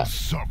enemies Yeah. will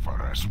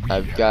suffer as we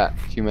I've have. got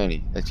too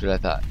many. That's what I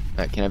thought.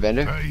 Can I bend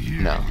her? I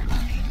hear No.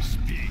 you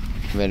speak.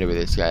 Bend her with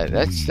this guy.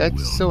 That's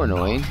so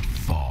annoying.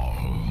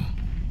 Fall.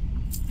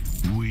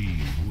 We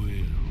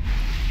will.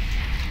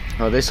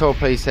 Oh, this whole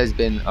place has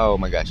been... Oh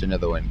my gosh,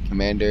 another one.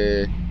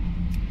 Commander...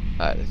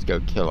 Alright, let's go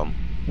kill him.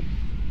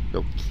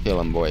 Go kill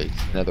him, boys.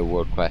 Another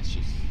world quest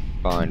just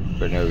spawned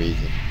for no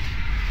reason.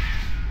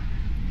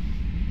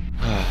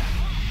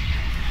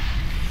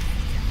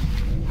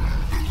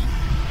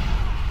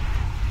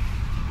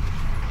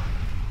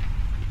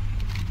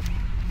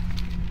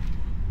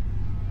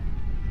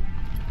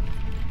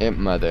 Imp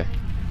mother.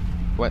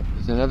 What?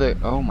 There's another...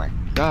 Oh my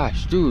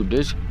gosh, dude.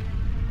 There's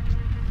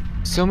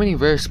so many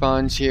rare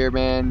spawns here,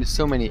 man. There's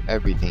so many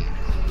everything.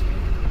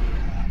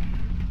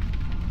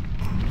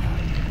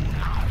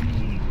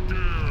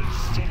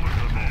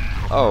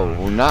 Oh,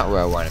 well, not where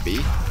I want to be.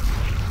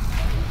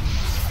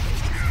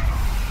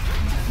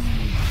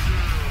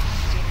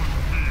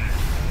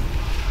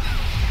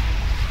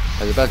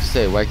 I was about to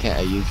say, why can't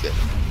I use it?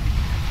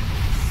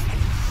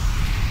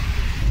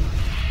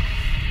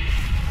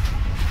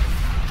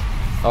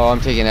 Oh,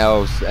 I'm taking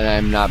L's and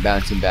I'm not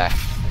bouncing back.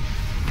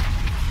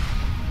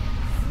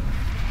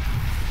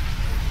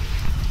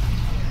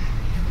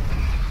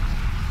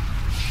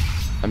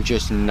 I'm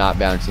just not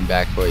bouncing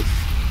back, boys.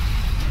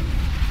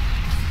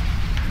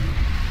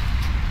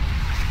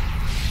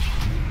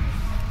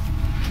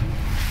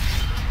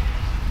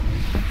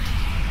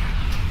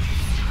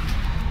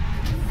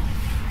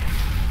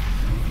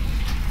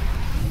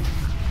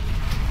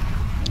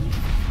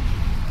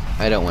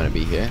 I don't want to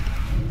be here.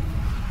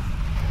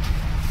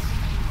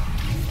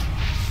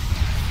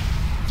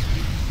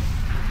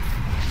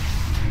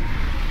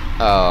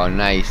 Oh,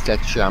 nice.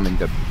 That's Shaman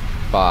the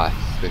boss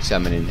for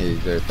summoning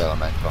his Earth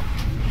Elemental.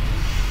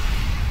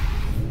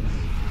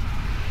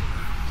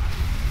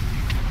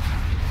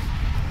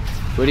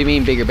 What do you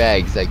mean bigger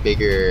bags? Like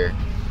bigger,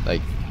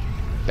 like,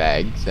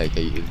 bags? Like, are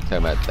you talking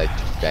about, like,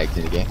 just bags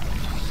in the game?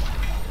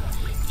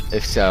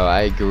 If so,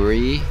 I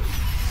agree.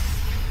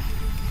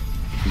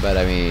 But,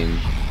 I mean...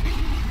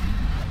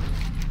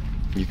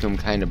 You can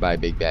kind of buy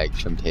big bags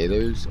from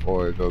tailors,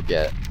 or go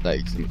get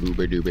like some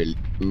uber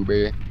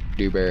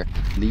duper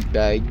leap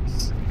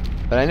bags.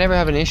 But I never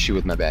have an issue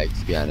with my bags,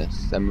 to be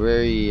honest. I'm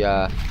very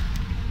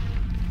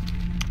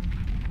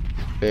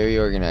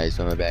organized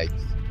with my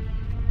bags.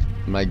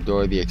 I'm like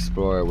Dora the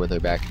Explorer with her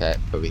backpack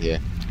over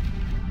here.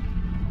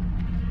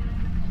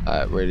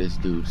 Where this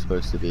dude's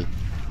supposed to be.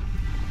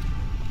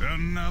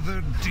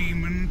 Another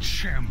demon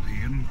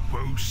champion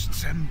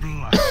boasts and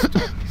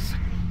blusters.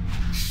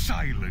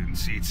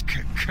 Silence its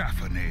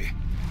cacophony.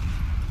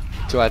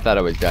 So I thought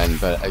I was done,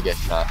 but I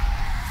guess not.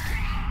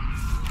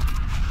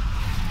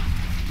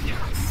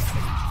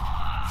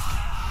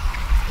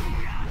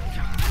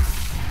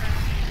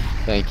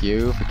 Thank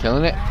you for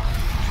killing it.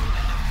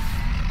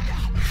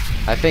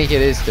 I think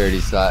it is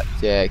 30 slots.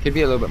 Yeah, it could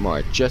be a little bit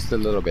more. Just a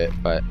little bit,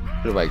 but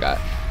what have I got?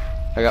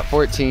 I got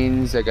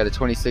 14s, I got a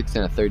 26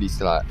 and a 30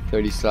 slot.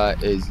 30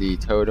 slot is the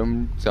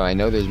totem, so I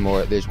know there's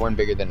more. There's one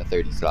bigger than a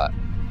 30 slot.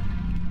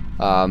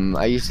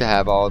 I used to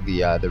have all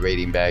the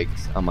raiding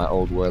bags on my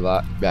old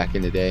warlock back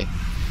in the day.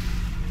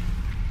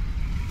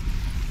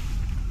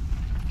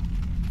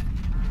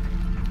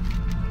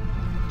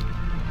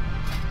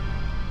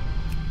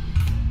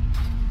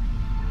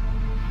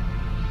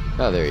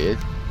 Oh, there he is.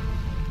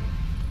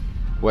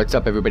 What's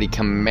up, everybody?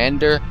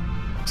 Commander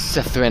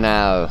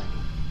Sethrenal.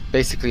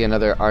 Basically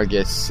another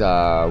Argus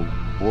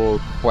world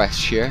quest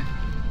here.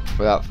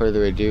 Without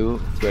further ado,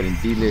 let's go ahead and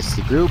delist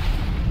the group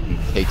and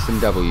take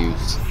some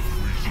W's.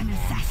 An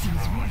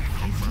assassin's work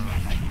is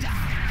never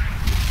done.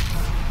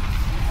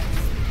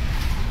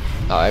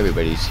 Oh,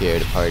 everybody's here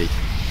to party.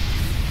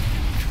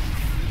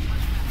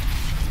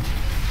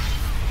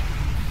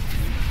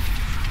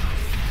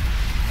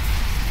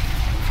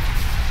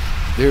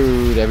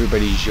 Dude,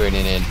 everybody's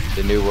joining in.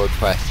 The new world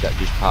quest that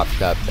just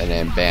popped up, and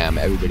then bam,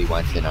 everybody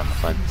wants in on the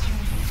front.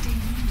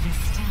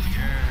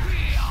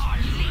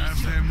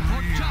 Have them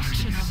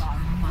released.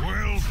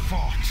 Well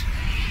fought.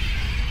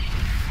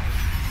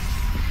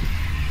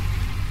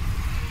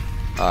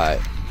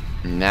 Alright,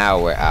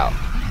 now we're out.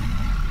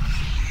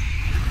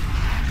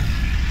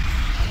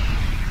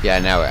 Yeah,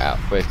 now we're out.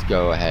 Let's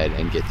go ahead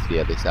and get to the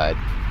other side.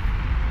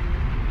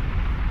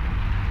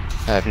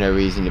 I have no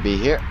reason to be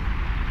here.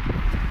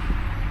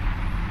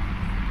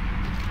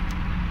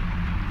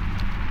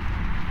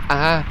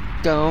 I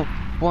don't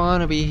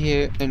wanna be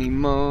here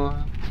anymore.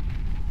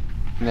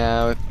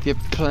 Now if you're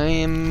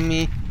playing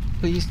me,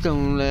 please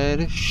don't let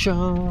it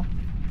show.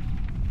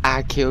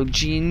 I killed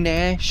Gene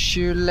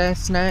Asher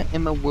last night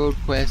in my world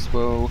quest,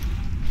 whoa.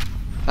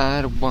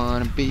 I don't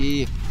wanna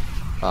be.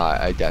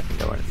 I definitely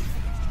don't wanna be.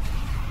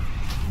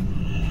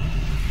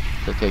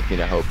 So take me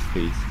to Hope,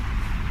 please.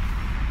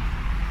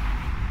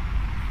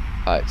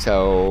 Alright,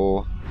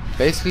 so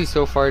basically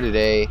so far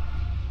today,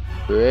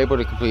 we were able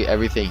to complete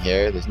everything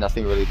here. There's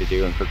nothing really to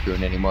do in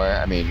Cocoon anymore.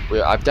 I mean,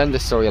 I've done the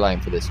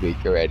storyline for this week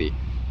already.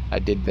 I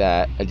did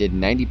that. I did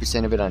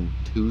 90% of it on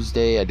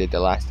Tuesday. I did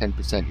the last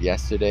 10%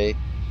 yesterday.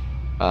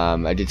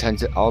 I did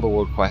tons of all the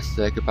world quests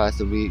that I could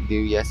possibly do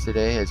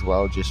yesterday as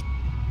well. Just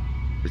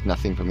there's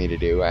nothing for me to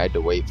do. I had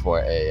to wait for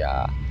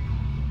a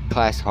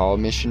class hall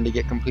mission to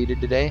get completed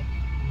today.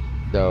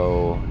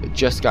 So it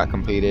just got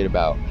completed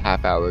about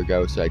half hour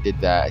ago. So I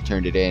did that. I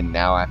turned it in.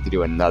 Now I have to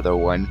do another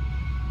one.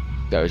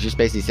 So it's just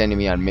basically sending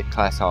me on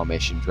class hall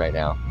missions right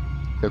now.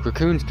 So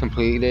Cocoon's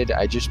completed.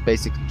 I just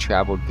basically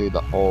traveled through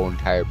the whole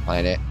entire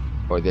planet,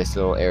 or this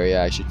little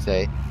area I should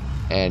say.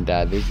 And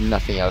there's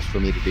nothing else for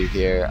me to do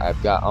here.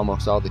 I've got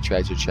almost all the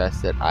treasure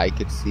chests that I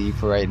could see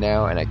for right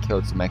now, and I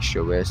killed some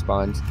extra rare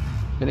spawns.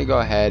 I'm gonna go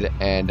ahead,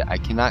 and I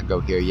cannot go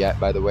here yet,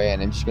 by the way,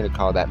 and I'm just gonna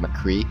call that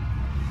McCree.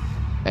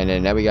 And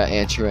then now we got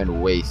Answer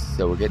and Waste.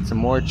 So we're getting some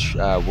more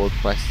world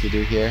quests to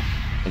do here,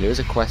 and there's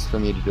a quest for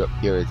me to do up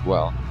here as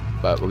well.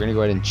 But we're gonna go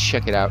ahead and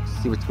check it out,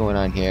 see what's going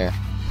on here,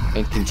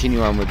 and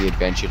continue on with the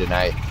adventure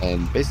tonight.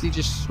 And basically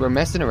just we're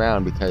messing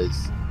around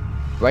because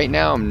right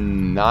now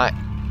I'm not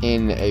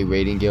in a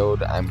raiding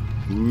guild. I'm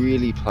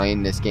really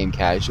playing this game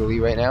casually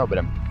right now, but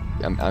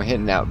I'm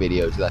hitting out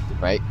videos left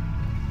and right.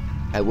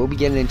 I will be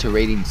getting into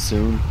raiding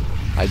soon.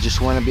 I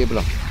just want to be able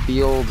to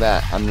feel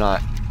that I'm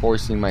not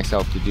forcing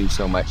myself to do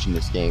so much in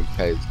this game,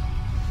 because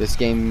this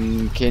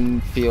game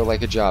can feel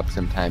like a job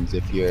sometimes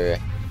if you're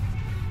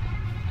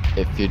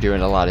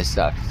doing a lot of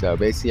stuff. So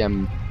basically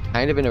I'm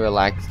kind of in a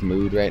relaxed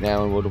mood right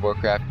now in World of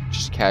Warcraft,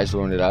 just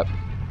casualing it up.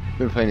 I've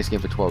been playing this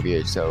game for 12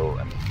 years, so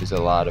I mean, there's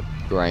a lot of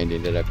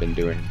grinding that I've been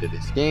doing into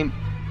this game.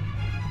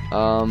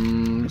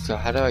 So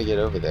how do I get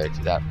over there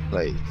to that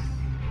place?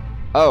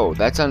 Oh,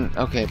 that's on,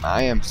 okay,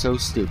 I am so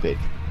stupid.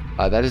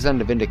 That is on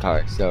the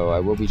Vindicar, so I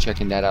will be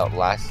checking that out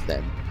last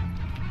then.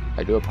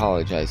 I do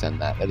apologize on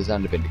that. That is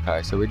on the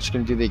Vindicar. So we're just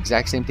going to do the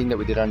exact same thing that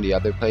we did on the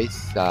other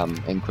place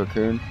in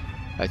Cocoon.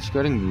 Just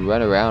go ahead and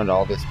run around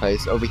all this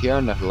place. Over here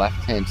on the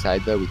left hand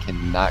side though, we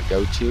cannot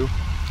go to.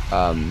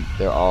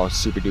 They're all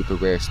super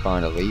duper rare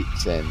spawn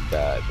elites, and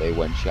they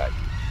one shot.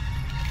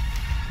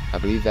 I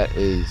believe that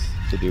is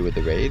to do with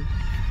the raid.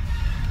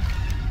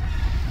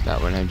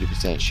 Not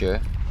 100% sure.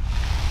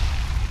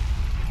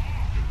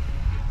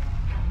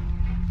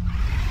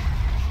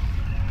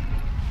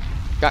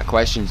 Got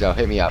questions though,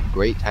 hit me up.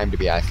 Great time to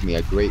be asking me,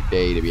 a great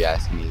day to be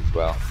asking me as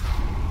well.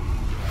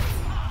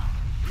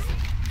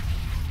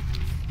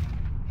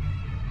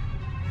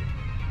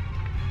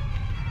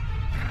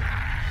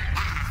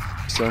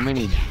 So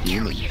many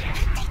demons.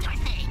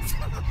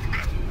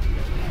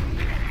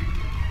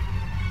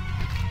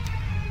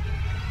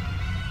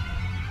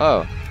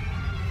 Oh.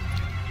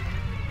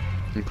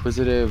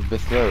 Inquisitive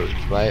betrothed.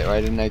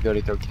 Why didn't I go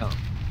to go kill him?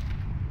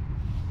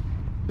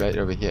 Right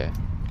over here.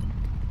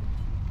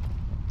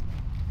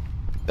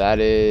 That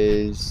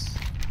is...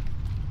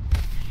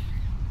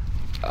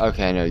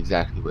 Okay, I know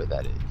exactly where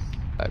that is.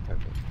 Alright,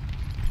 perfect.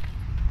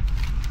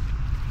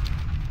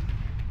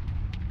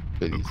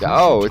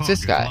 Oh, it's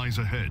this guy.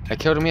 I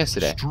killed him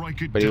yesterday,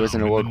 but he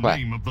wasn't a world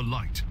quest.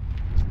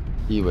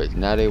 He was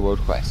not a world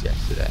quest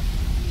yesterday.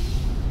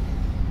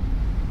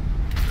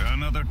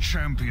 Another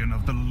champion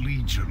of the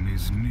Legion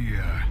is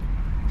near.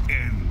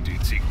 End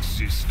its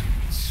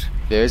existence.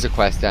 There is a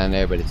quest down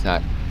there, but it's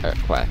not a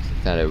quest.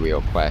 It's not a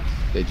real quest.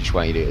 They just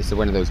want you to... It's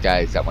one of those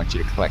guys that want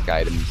you to collect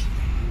items.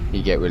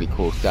 You get really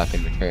cool stuff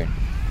in return.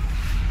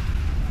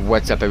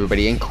 What's up,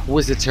 everybody?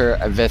 Inquisitor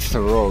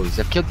Vethros.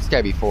 I've killed this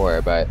guy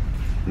before, but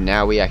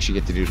now we actually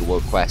get to do the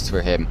world quest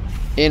for him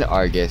in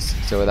Argus.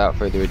 So without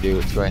further ado,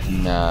 let's go ahead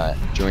and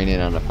join in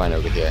on the fun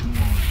over here.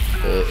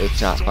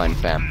 It's not fun,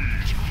 fam.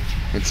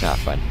 It's not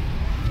fun.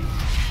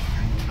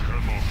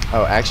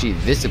 Oh, actually,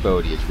 this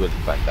ability is really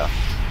fun, though.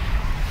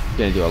 It's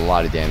gonna do a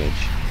lot of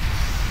damage.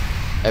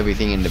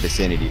 Everything in the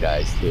vicinity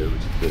dies, too,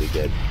 which is really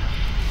good.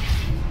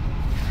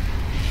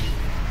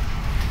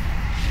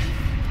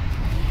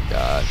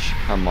 Gosh,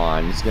 come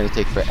on. It's gonna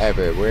take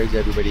forever. Where's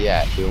everybody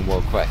at doing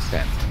world quest,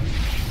 then?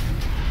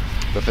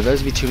 But for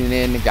those of you tuning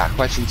in, got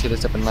questions, hit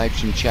us up in live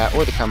stream chat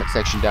or the comment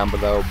section down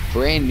below.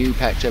 Brand new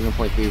patch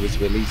 7.3 was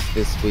released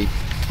this week,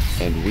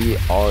 and we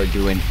are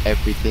doing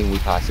everything we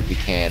possibly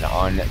can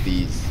on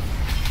these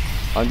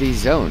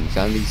zones,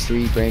 on these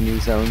 3 brand new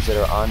zones that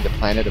are on the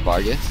planet of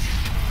Argus.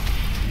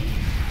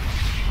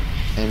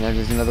 And that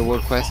is another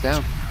world quest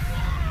down.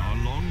 Our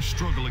long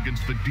struggle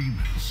against the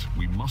demons,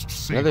 we must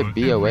savor Another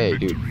BOA,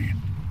 dude.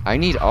 I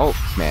need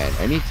ults, man.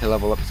 I need to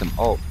level up some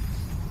ults.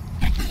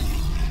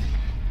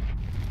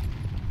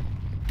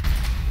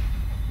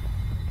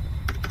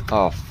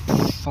 Oh,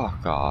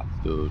 fuck off,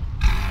 dude.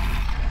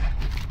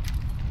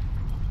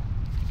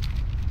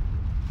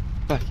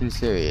 Fucking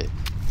serious.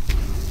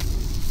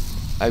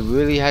 I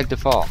really had to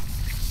fall.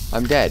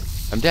 I'm dead.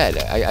 I'm dead.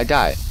 I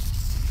die.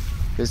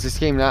 Does this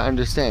game not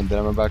understand that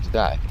I'm about to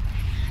die?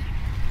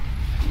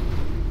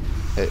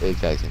 It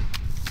doesn't.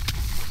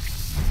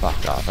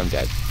 Fuck off. I'm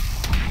dead.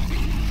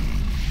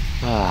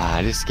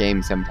 Ah, this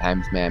game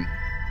sometimes, man.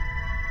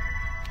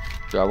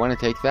 Do I want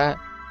to take that?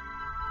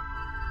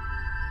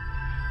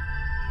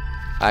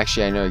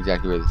 Actually, I know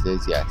exactly where this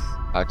is. Yes,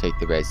 I'll take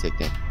the red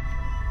sickness.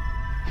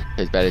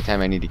 Because by the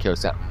time I need to kill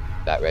something,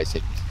 that red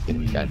sickness is gonna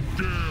be done.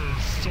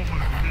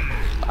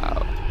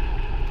 Wow.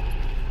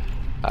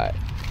 Alright.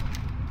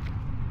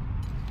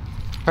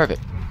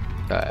 Perfect.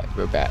 Alright,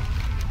 we're back.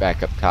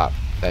 Back up top.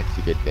 That's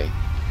a good thing.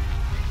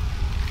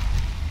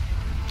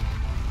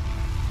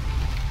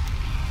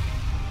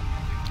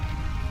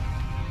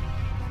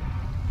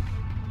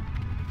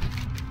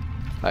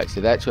 Alright,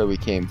 so that's where we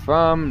came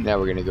from. Now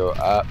we're gonna go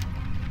up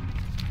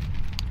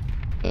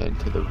and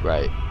to the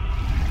right.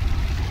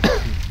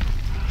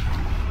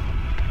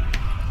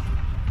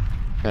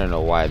 I don't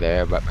know why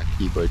there, but my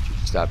keyboard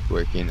just stopped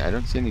working. I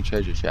don't see any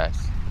treasure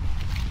chests.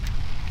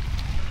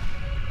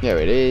 Here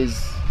it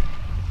is.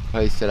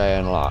 Place that I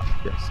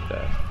unlocked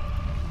yesterday.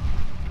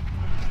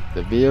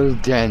 The Veil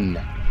Den.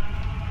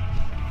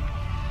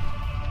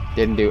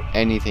 Didn't do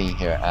anything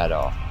here at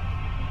all.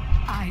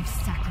 I've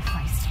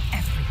sacrificed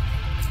everything.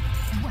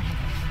 Whatever.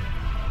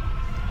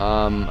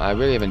 I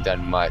really haven't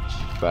done much,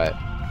 but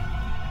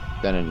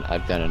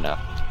I've done enough.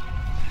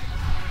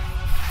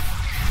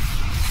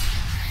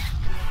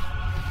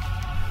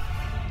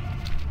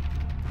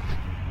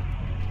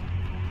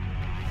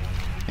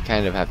 I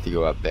kind of have to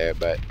go up there,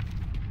 but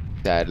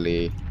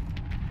sadly,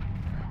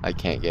 I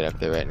can't get up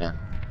there right now.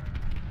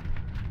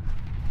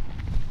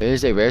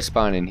 There's a rare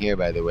spawn in here,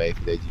 by the way,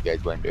 for those of you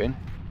guys wondering.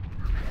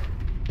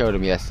 Killed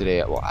him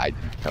yesterday. Well, I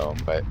didn't kill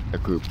him, but a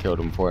group killed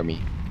him for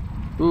me.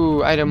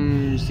 Ooh,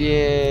 items!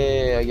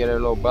 Yeah, I get a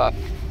little buff.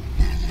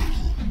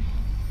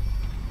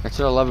 That's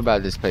what I love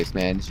about this place,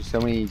 man. There's just so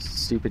many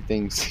stupid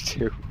things to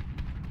do.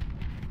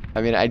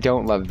 I mean, I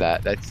don't love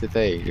that. That's the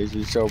thing. There's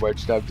just so much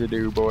stuff to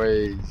do,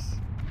 boys.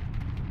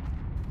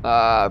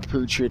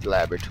 Putrid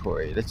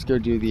Laboratory. Let's go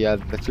do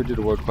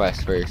the world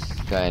quest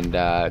first, and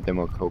then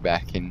we'll go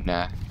back and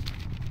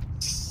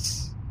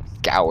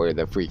scour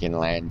the freaking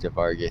lands of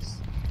Argus.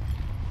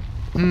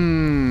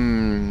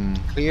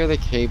 Clear the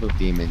Cave of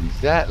Demons.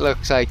 That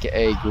looks like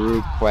a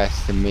group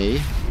quest to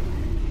me.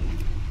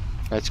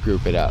 Let's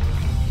group it up.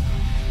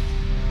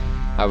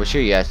 I was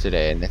here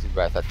yesterday, and this is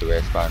where I thought the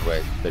rare spawn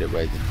was, but it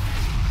wasn't.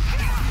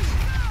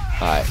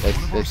 Alright,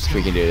 let's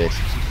freaking do this.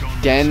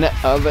 Den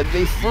of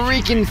the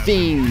freaking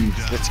Fiends!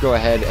 Let's go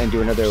ahead and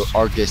do another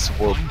Argus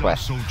world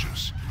quest.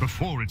 Soldiers,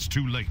 before it's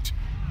too late.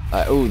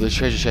 Oh, the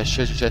treasure chest.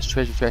 Where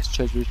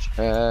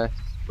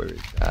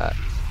is that?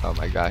 Oh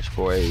my gosh,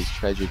 boys.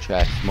 Treasure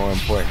chest, more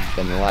important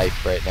than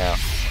life right now.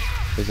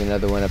 There's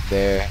another one up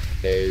there.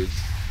 There's...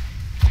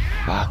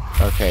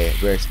 Fuck. Okay,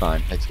 rare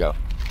spawn. Let's go.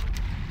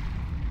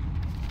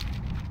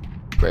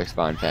 Rare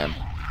spawn, fam.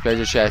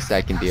 Treasure chests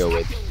I can deal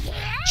with.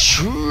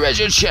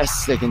 Treasure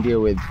chests I can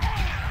deal with.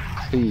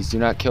 Please do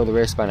not kill the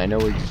rare spawn. I know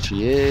where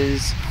she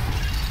is.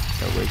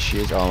 I know where she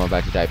is. Oh, I'm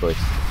about to die, boys.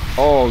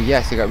 Oh,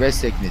 yes, I got red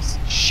sickness.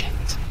 Shit.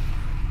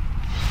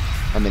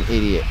 I'm an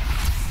idiot.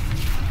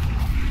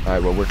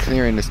 Alright, well, we're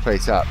clearing this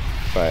place up.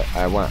 But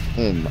I want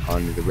him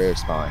on the rare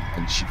spawn.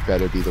 And she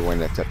better be the one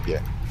that's up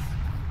here.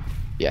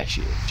 Yeah,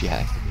 she is. She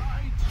has to be.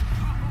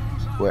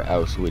 Where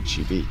else would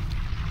she be?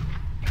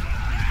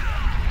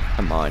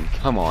 Come on,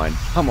 come on,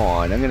 come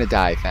on. I'm gonna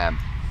die, fam.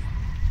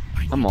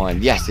 Come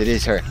on. Yes, it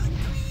is her.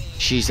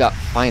 She's up,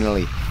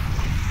 finally.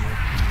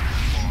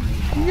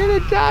 I'm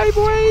gonna die,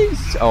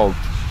 boys. Oh,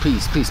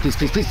 please, please, please,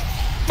 please, please.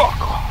 Fuck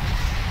off.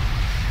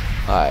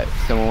 Alright,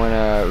 someone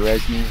wanna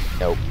res me?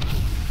 Nope.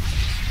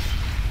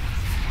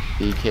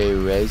 BK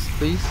res,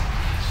 please.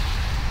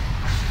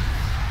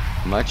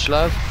 Much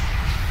love.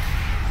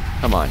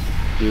 Come on.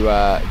 Do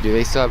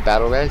they still have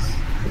battle res?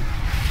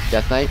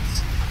 Death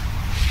Knights?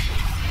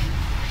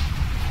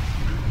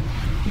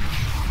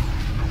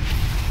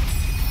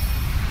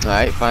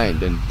 Alright, fine.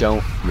 Then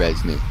don't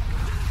res me.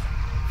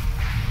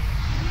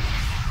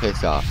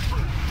 Piss off.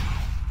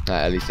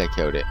 Alright, at least I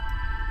killed it.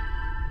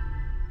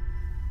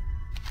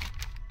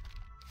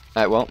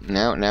 Alright, well,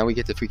 now we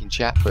get to freaking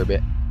chat for a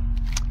bit.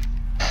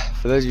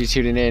 For those of you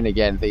tuning in,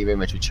 again, thank you very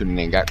much for tuning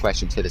in. Got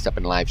questions, hit us up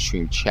in live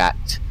stream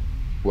chat,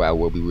 where I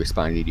will be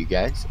responding to you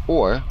guys.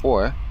 Or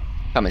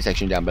comment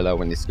section down below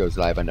when this goes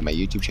live onto my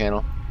YouTube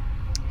channel.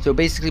 So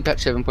basically,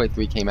 patch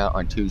 7.3 came out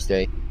on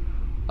Tuesday.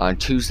 On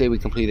Tuesday, we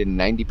completed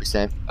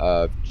 90%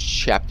 of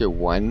Chapter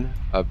 1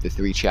 of the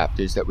 3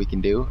 chapters that we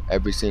can do.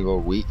 Every single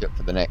week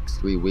for the next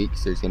 3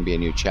 weeks, there's going to be a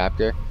new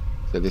chapter.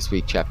 So this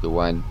week, Chapter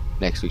 1.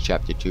 Next week,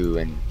 Chapter 2.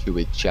 And 2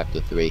 weeks,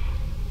 Chapter 3.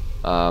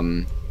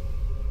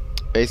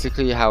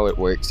 Basically, how it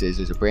works is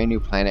there's a brand new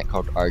planet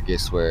called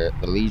Argus where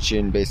the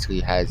Legion basically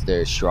has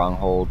their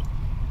stronghold.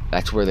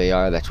 That's where they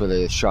are. That's where they're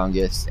the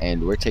strongest.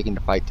 And we're taking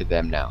the fight to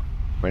them now.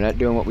 We're not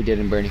doing what we did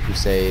in Burning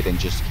Crusade and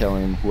just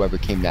killing whoever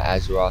came to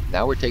Azeroth.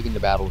 Now we're taking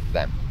the battle to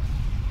them.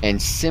 And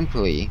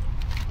simply,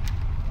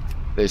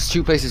 there's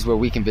 2 places where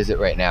we can visit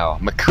right now.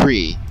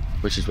 McCree,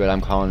 which is what I'm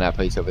calling that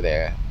place over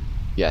there.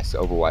 Yes,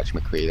 Overwatch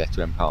McCree, that's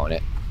what I'm calling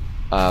it.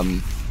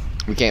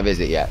 We can't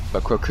visit yet.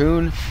 But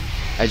Cocoon,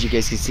 as you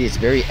guys can see, it's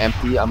very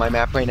empty on my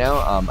map right now.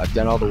 I've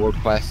done all the world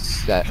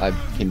quests that I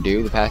can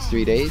do the past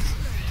 3 days.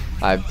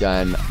 I've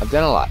done a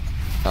lot.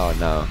 Oh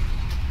no.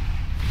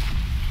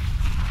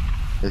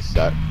 This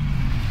sucks.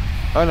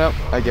 Oh no,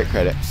 I get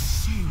credit.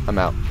 I'm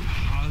out.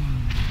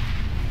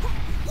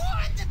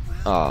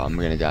 Oh, I'm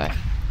gonna die.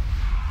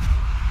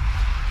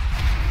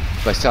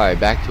 But sorry,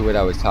 back to what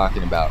I was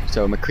talking about.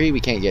 So McCree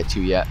we can't get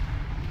to yet.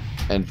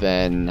 And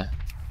then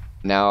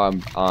now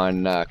I'm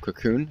on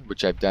Cocoon,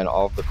 which I've done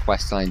all of the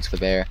quest lines for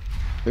there.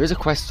 There is a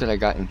quest that I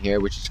got in here,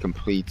 which is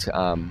complete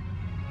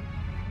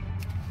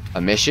a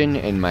mission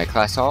in my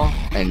class hall.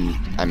 And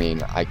I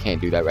mean, I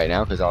can't do that right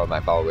now because all of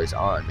my followers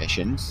are on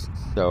missions.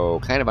 So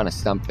kind of on a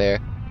stump there.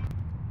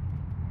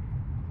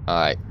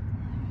 Alright.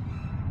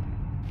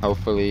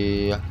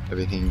 Hopefully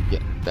everything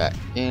getting back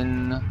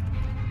in.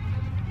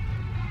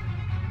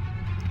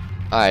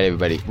 Alright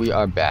everybody, we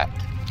are back.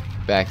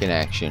 Back in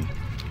action.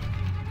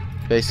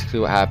 Basically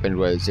what happened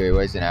was there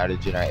was an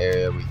outage in our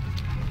area with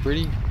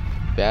pretty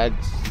bad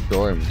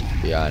storm,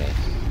 to be honest.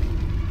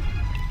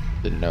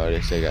 Didn't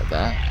notice I got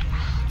that.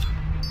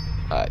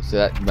 Alright, so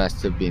that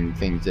must have been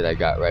things that I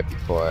got right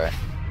before.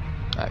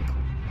 Alright, cool.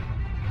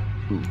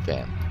 Ooh,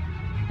 damn.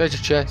 Treasure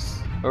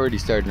chest. Already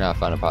starting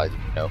off on a positive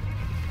note.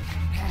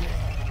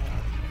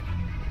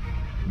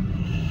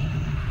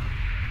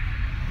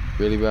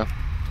 Really, bro?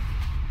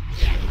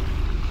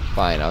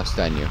 Fine, I'll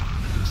stun you.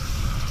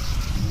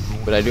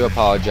 But I do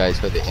apologize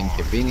for the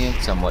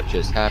inconvenience on what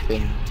just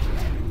happened.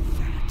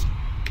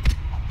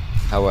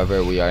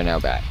 However, we are now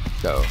back.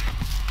 So,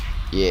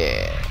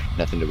 yeah,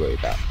 nothing to worry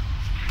about.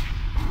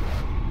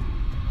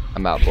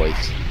 I'm out,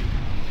 boys.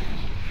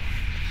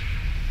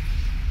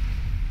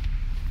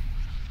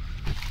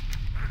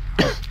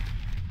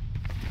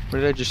 What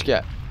did I just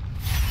get?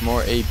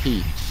 More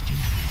AP.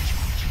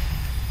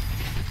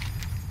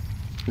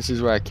 This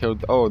is where I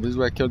killed. Oh, this is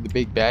where I killed the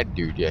big bad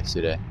dude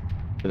yesterday.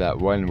 For that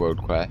one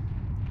world quest.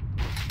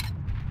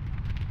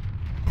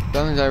 As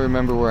long as I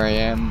remember where I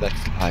am,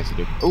 that's the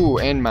positive. Oh,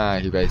 and my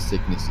you guys'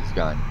 sickness is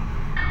gone.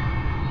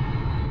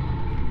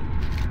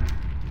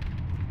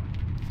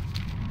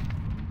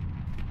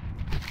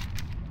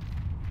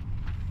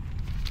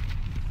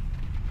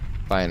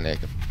 Finally,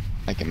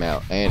 I can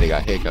mount. And I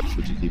got hiccups,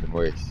 which is even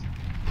worse.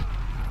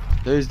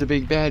 There's the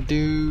big bad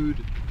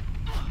dude.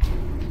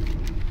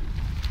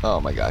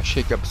 Oh my gosh,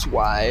 hiccups,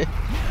 why?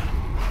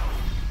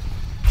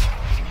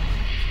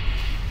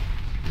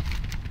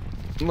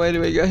 Why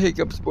do I got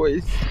hiccups,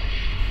 boys?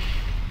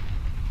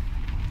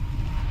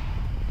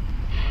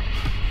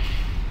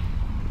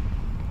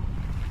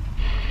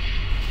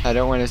 I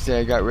don't want to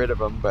say I got rid of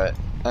them, but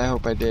I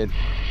hope I did.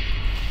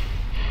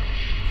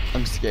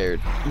 I'm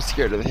scared. I'm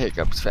scared of the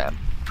hiccups, fam.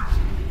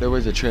 There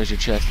was a treasure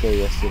chest there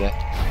yesterday.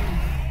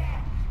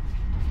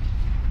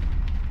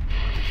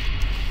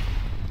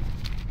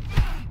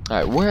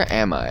 Alright, where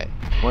am I?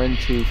 1,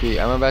 2, 3.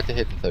 I'm about to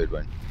hit the 3rd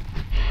one.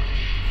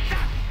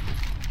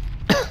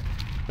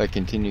 If I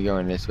continue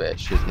going this way, I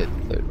should hit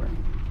the 3rd one.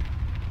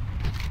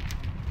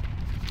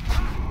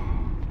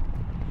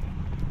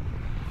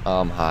 Oh,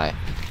 I'm high.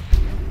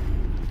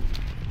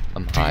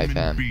 I'm high,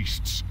 fam.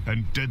 Beasts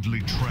and deadly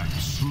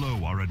traps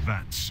slow our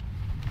advance.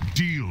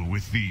 Deal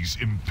with these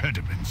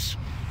impediments.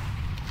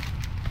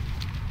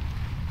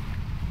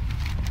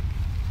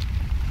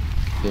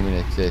 2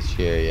 minutes this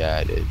here, yeah,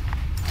 I did.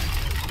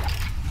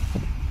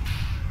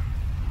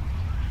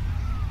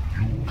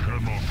 You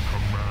cannot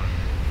command.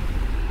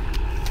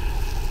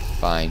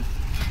 Fine.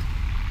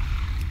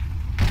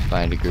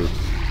 Find a group.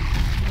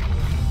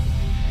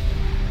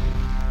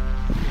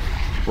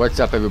 What's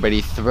up,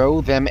 everybody?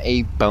 Throw them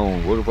a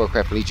bone. World of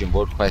Warcraft Legion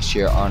World Quest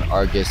here on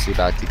Argus. We're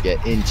about to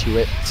get into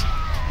it.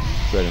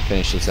 go ahead and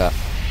finish this up.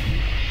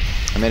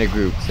 I'm in a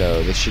group,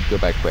 so this should go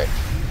by quick.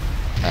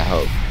 I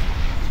hope.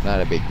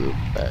 Not a big group,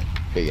 but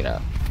big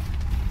enough.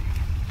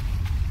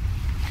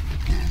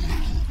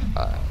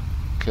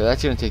 So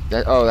that's gonna take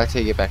that. Oh, that's how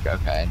you get back.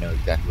 Okay, I know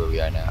exactly where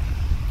we are now.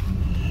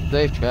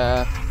 Slave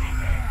trap.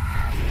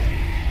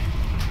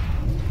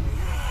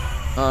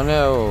 Oh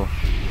no.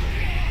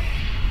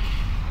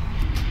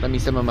 Let me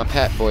summon my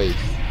pet boys.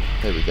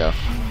 There we go.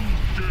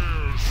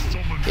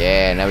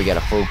 Yeah, now we got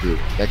a full group.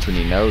 That's when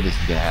you know this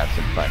is gonna have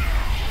some fun.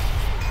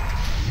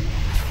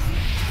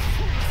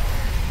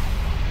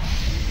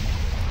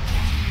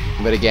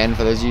 But again,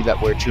 for those of you that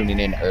were tuning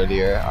in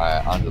earlier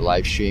on the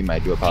live stream, I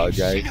do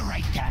apologize.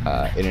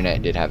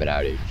 Internet did have an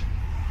outage,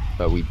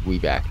 but we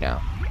back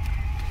now.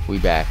 We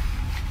back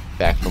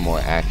for more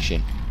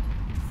action.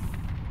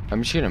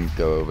 I'm just gonna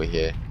go over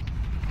here.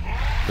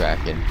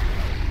 Kraken.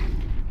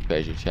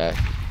 Treasure chest.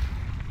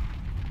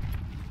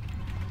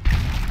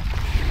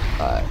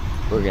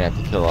 We're gonna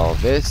have to kill all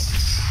of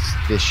this.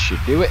 This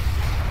should do it.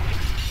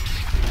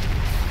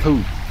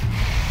 Poof.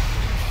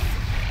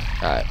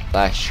 Alright,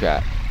 last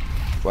trap.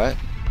 What?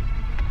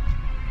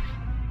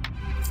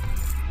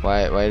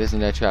 Why doesn't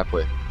that trap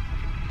work?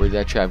 Where'd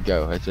that trap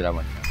go? That's what I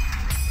want to know.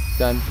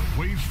 Done.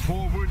 The way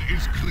forward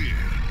is clear.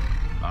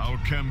 Our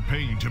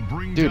campaign to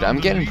bring Dude, down I'm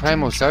the getting Legion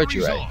Primal Sarge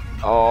carries right. on.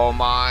 Oh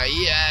my,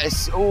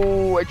 yes!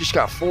 Oh, I just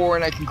got 4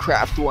 and I can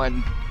craft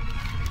 1.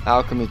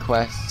 Alchemy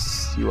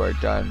quests, you are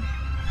done.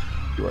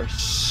 You are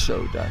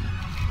so done.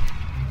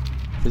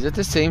 Is it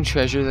the same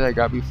treasure that I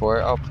got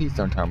before? Oh, please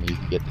don't tell me you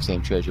can get the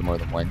same treasure more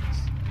than once.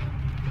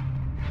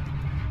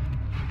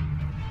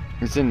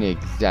 It's in the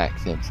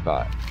exact same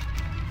spot.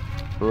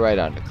 Right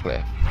on the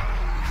cliff.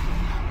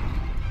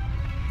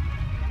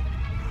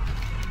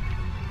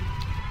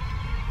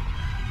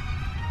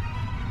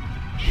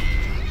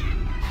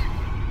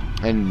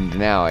 And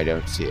now I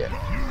don't see it.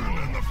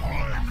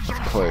 Of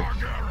course.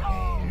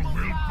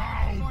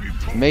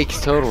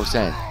 Makes total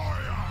sense.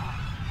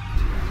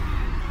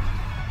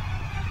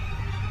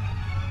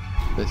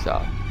 This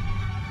off.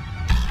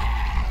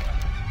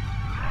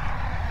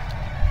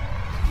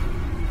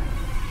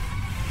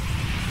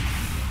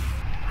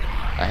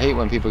 I hate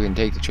when people can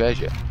take the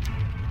treasure.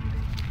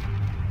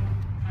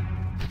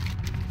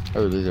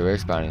 Oh, there's a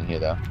respawn in here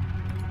though.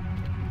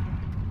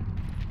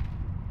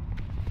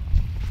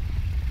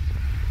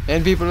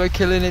 And people are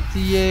killing it,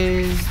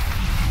 yay!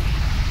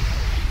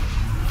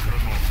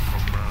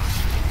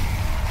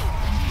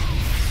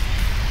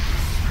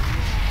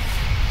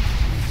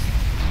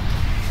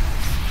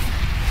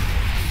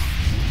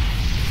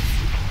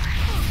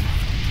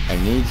 I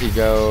need to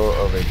go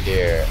over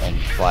here and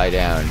fly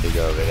down to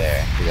go over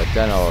there, because I've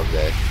done all of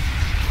this.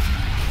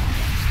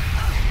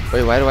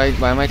 Wait, why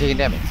am I taking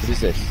damage? What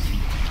is this?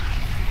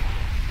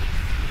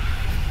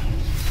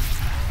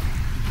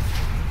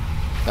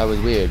 That was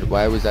weird.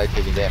 Why was I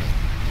taking damage?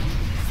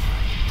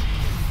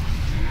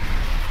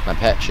 My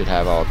pet should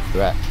have all the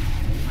threat.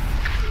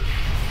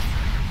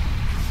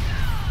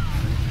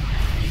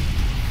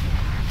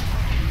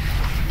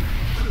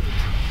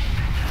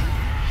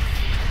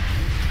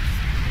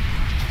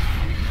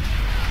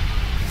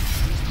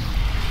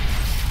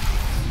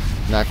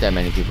 Not that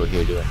many people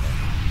here doing it.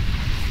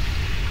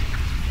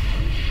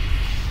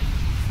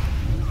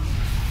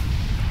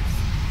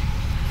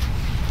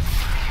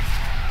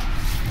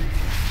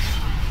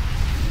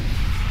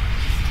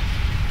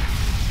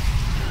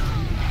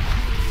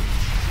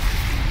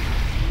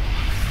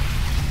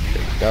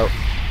 There we go.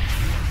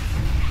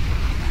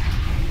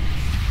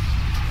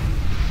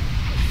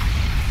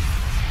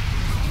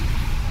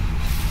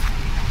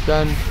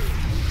 Done.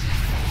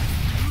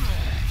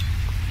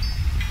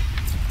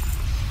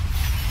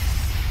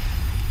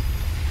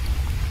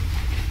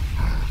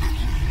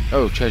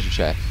 Oh, treasure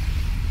chest.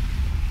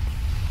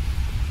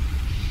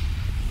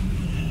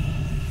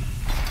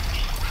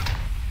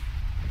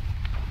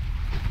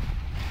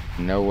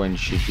 No one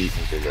should beat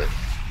me to this.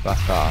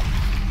 Fuck off.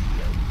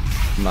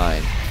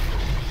 Mine.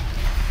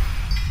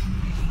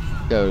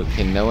 So,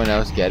 can no one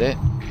else get it?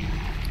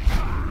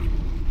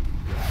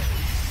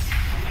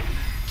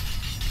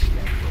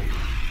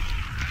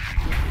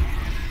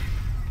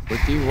 What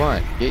do you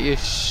want? Get your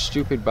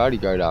stupid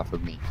bodyguard off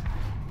of me.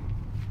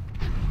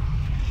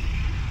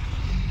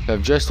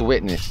 I've just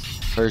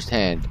witnessed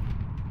firsthand,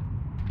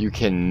 you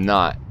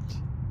cannot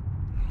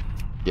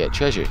get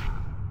treasure.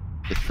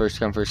 It's first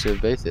come, first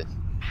served basis.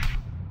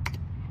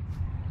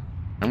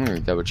 I'm gonna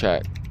double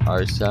check.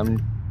 Are some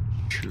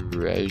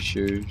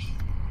treasures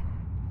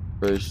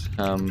first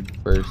come,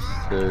 first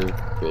served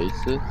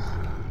basis?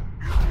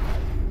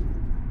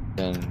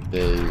 Can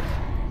they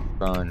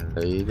spawn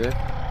later?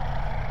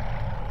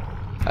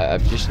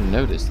 I've just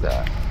noticed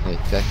that.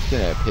 That's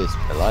gonna piss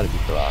a lot of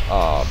people off.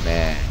 Oh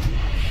man.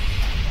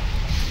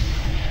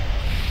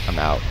 I'm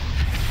out.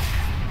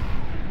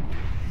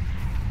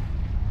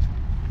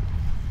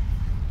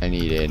 I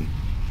need in.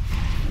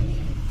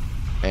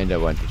 And I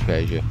want the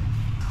treasure.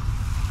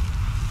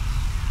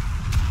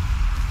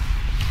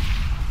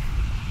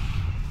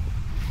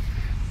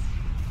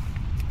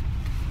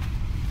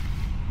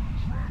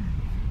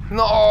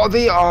 No,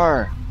 they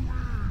are.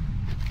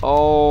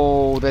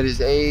 Oh, that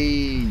is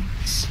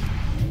AIDS.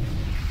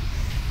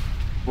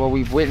 Well,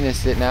 we've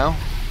witnessed it now.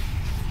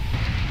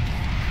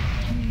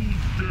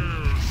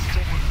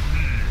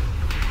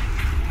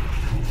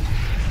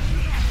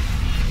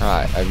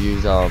 Alright, I've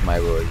used all of my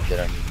words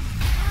that I need.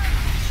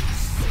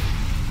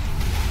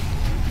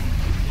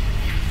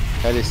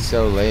 That is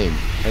so lame.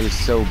 That is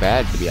so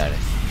bad, to be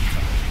honest.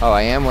 Oh,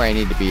 I am where I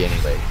need to be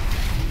anyway.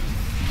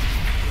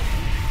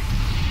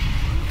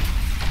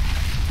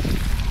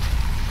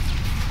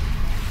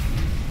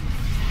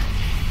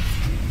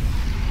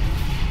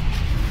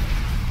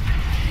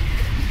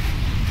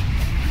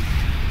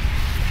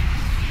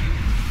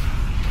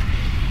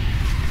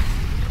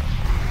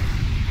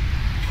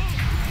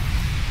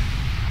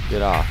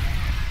 Get off.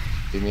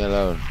 Leave me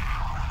alone.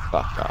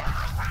 Fuck off.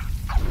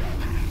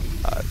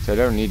 So I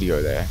don't need to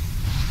go there.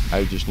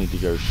 I just need to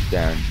go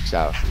down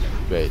south.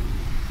 Straight.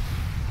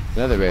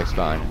 Another rare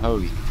spawn.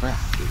 Holy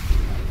crap. Dude.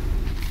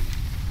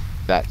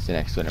 That's the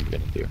next one I'm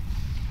gonna do.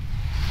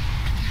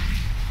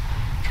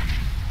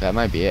 That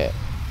might be it.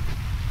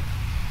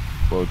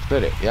 World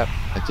Splitter. Yep,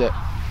 that's it.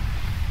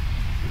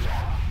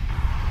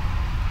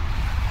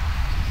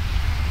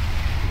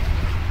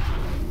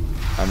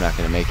 I'm not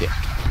gonna make it.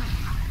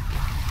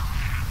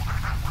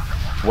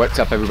 What's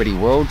up, everybody?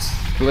 World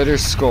Splitter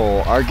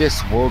Skull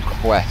Argus World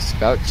Quest.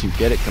 About to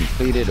get it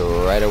completed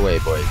right away,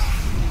 boys.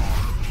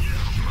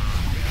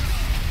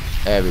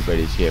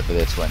 Everybody's here for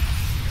this one.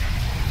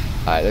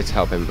 Alright, let's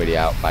help everybody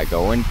out by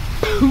going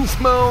poof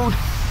mode.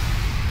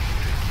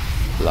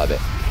 Love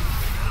it.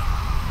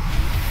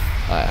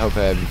 Alright, hope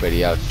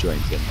everybody else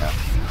joins in now.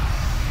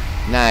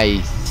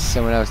 Nice.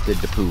 Someone else did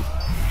the poof.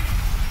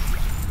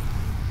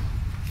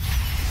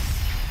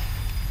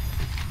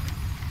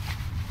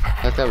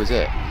 I thought that was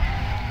it.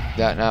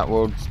 That not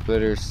World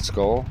Splitter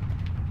Skull?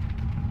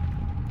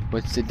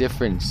 What's the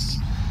difference?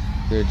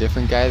 Is there a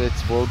different guy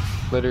that's World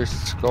Splitter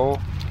Skull?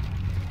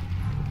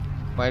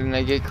 Why didn't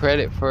I get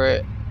credit for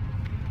it?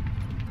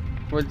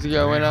 What's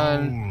going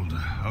on?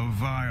 Behold, a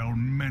vile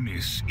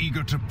menace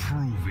eager to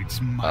prove its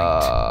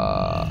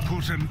might.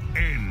 Put an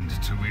end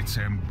to its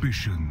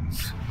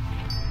ambitions.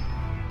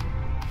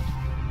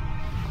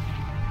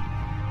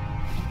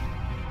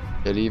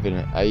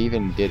 I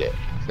even did it.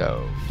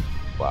 So,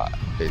 what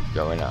is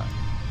going on?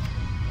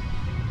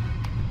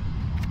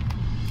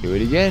 Do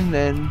it again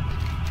then,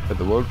 for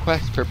the World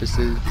Quest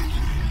purposes.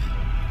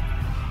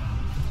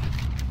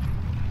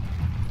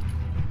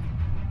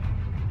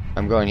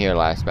 I'm going here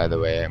last, by the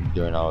way. I'm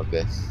doing all of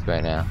this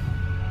right now.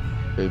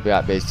 We've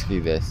got basically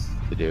this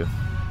to do.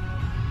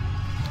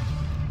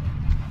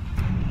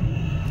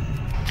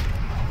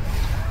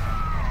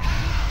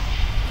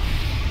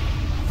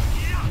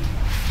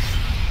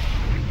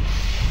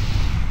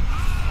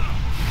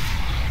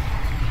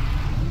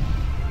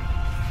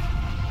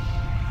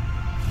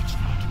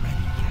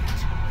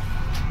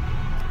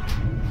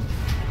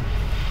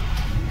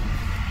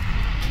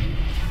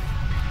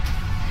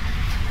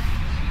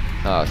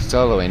 Oh,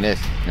 soloing this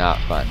is not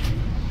fun.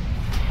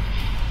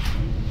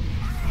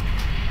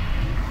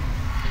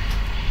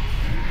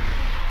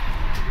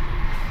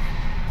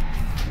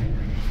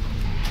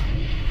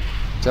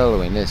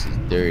 Soloing this is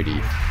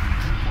dirty.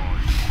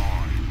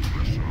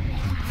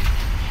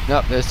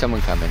 Nope, there's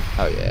someone coming.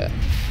 Oh yeah.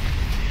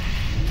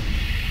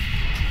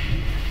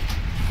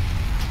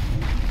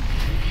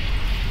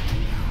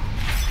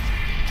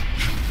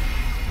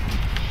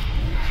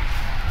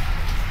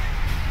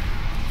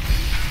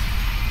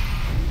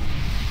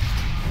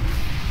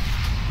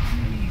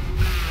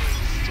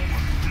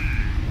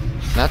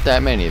 Not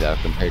that many though,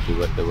 compared to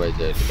what there was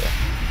there today.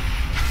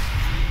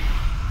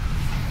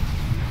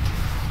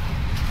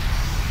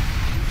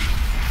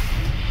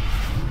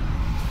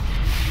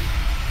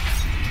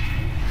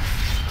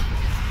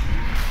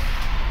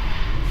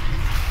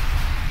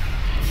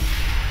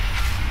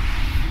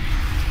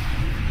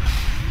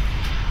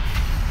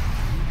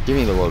 Give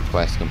me the World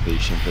Quest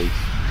completion, please.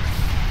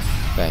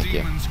 Thank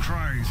you. Demons'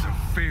 cries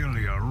of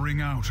failure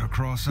ring out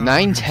across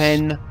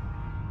 910.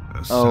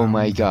 Oh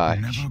my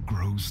gosh. Never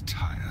grows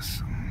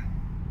tiresome.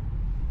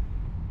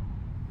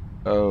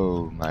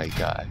 Oh my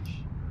gosh.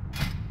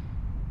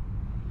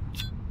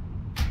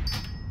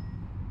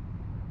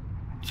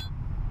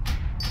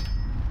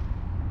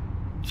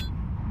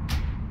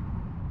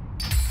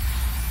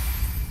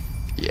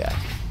 Yeah,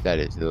 that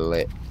is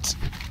lit.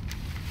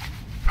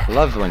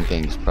 Love when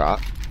things prop.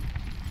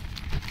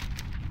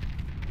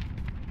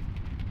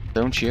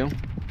 Don't you?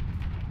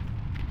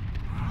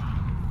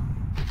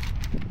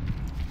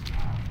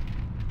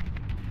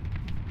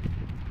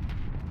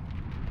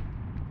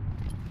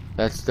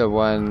 That's the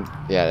one.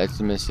 Yeah, that's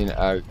the missing.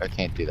 I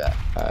can't do that.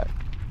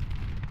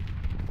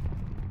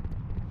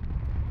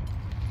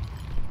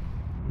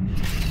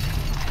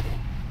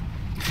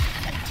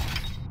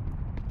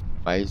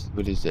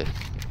 What is this?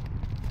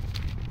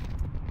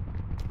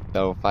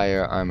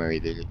 Fire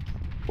Armory.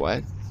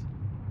 What?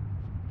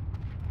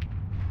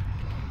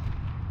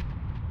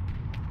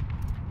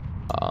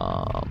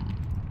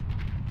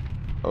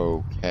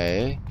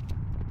 Okay.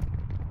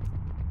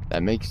 That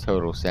That makes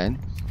total sense.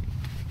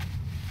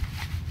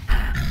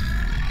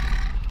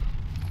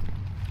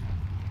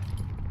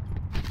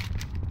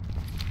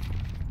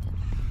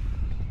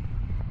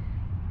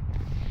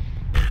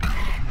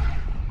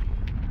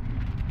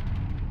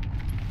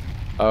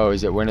 Oh,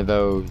 is it one of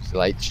those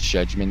light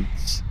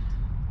judgments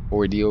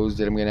ordeals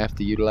that I'm gonna have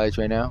to utilize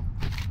right now?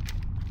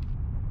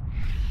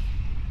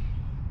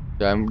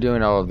 So I'm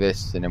doing all of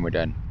this and then we're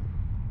done.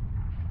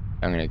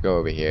 I'm gonna go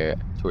over here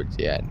towards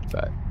the end,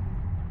 but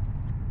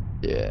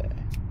yeah.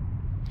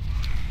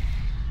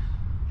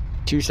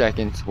 2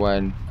 seconds,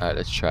 1. Alright,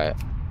 let's try it.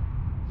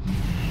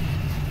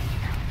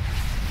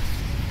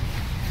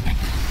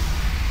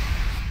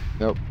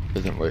 Nope,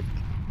 doesn't work.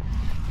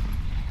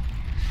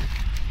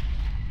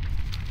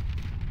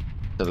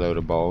 A load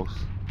of balls.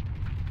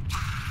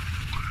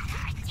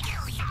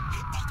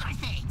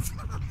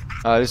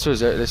 Oh, this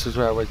was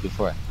where I was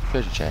before.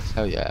 Treasure chest.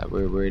 Hell yeah.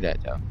 Where it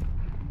at though?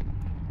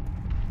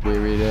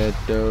 Where it at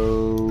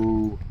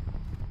though?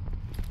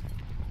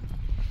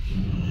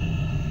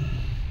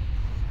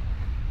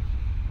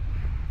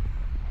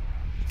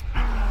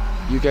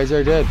 You guys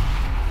are dead.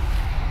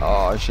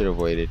 Oh, I should have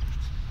waited.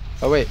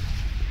 Oh wait.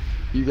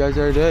 You guys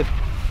are dead.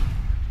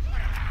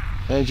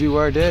 And you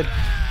are dead.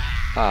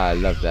 Ah, I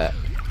love that.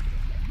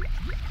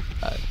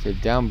 So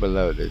down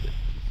below there's a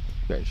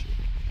treasure.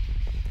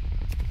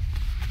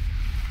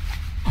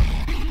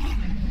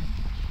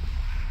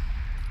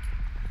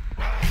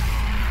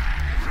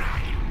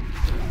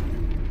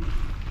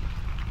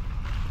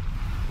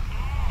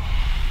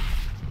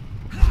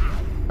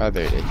 Oh,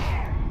 there it is.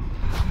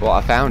 Well,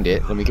 I found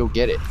it. Let me go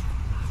get it.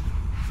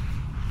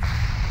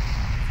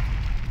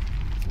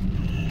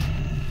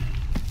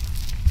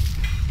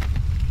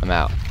 I'm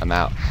out. I'm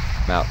out.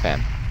 I'm out,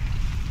 fam.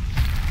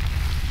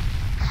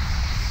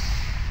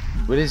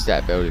 What is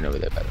that building over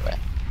there, by the way?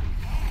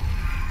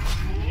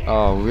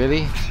 Oh,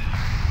 really?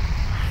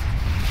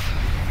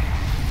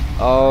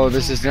 Oh,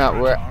 this is not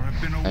where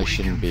I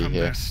shouldn't be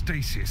here.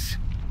 Stasis.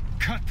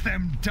 Cut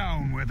them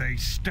down where they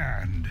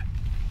stand.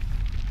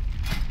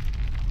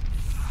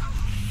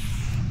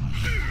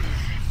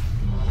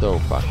 So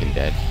fucking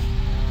dead.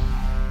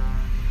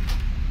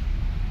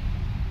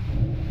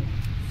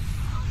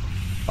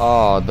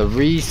 Oh, the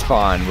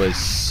respawn was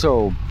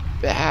so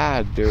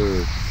bad,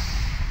 dude.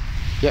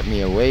 Get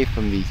me away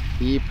from these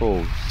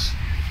peoples.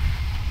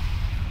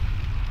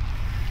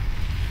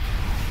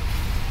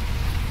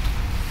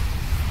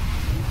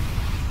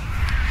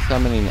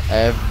 Summoning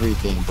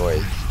everything,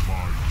 boys.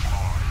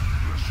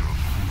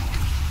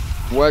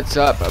 What's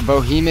up?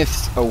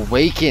 Behemoths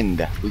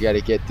awakened. We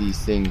gotta get these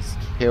things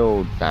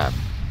killed, fam.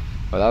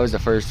 Well, that was the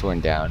first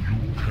one down.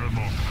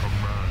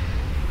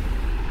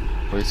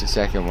 Where's the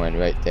second one?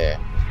 Right there.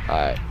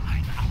 Alright.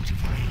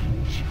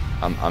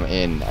 I'm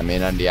in. I'm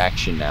in on the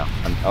action now.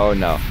 Oh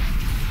no.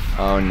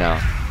 Oh no.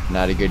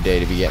 Not a good day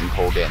to be getting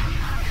pulled in.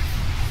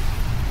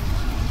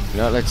 You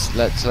know what?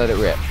 Let's let it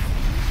rip.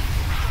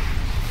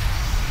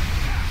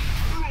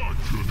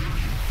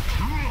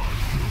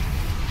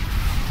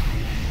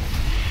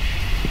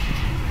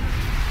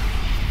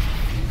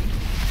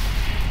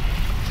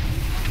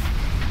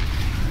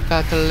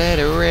 About to let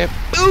it rip.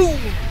 Boom!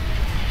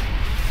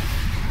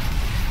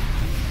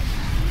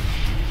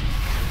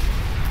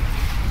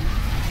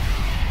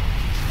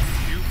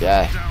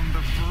 Yeah. Down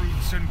the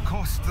brutes and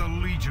cost the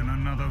Legion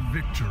another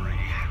victory.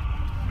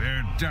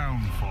 Their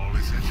downfall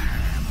is at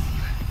hand.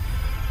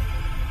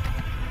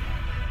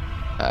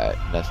 Alright,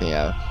 nothing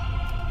else.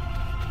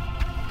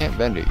 Can't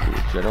vendor you,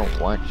 because I don't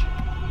want you.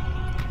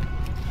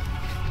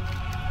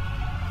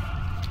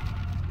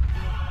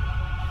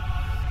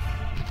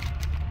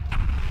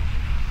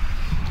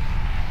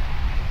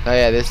 Oh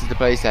yeah, this is the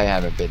place I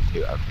haven't been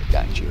to. Okay,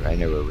 got you. I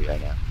know where we are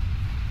now.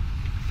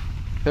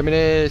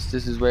 Feminist,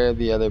 this is where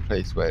the other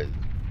place was.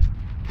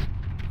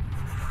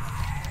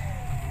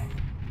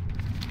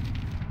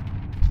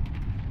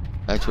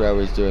 That's where I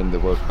was doing the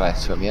world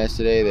class from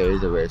yesterday. There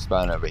is a rare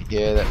spawn over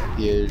here that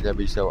appears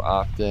every so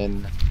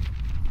often.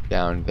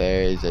 Down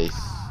there is a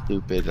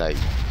stupid, like,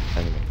 I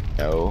don't even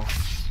know.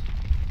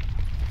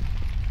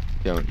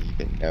 Don't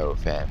even know,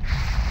 fam.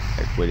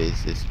 Like, what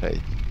is this place?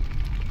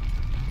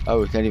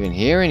 Oh, it's not even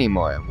here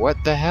anymore.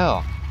 What the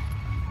hell?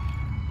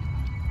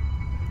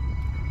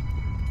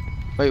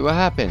 Wait, what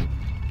happened?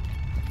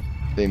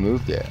 They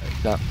moved it.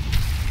 It's not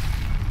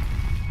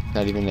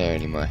even there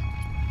anymore.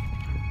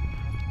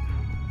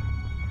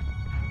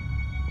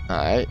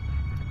 Alright.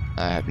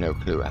 I have no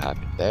clue what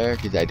happened there,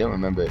 because I don't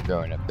remember it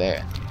going up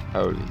there.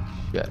 Holy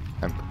shit,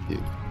 I'm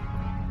confused.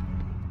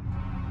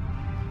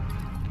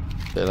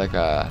 They're like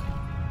a...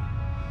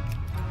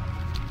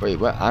 Wait,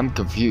 what? I'm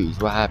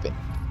confused. What happened?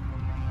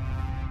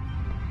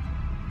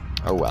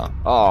 Oh well.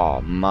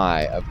 Oh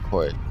my, of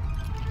course.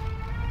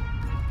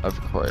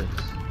 Of course.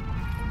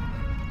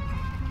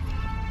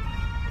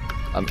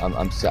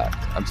 I'm stuck.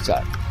 I'm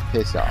stuck.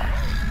 Piss off.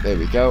 There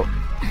we go.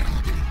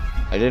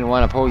 I didn't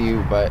want to pull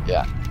you, but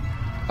yeah.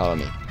 Follow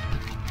me.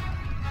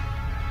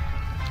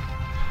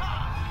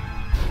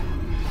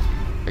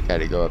 I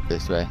gotta go up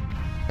this way.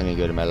 Let me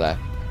go to my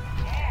left.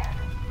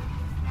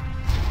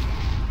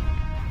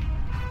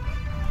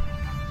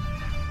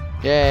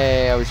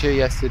 Yay, I was here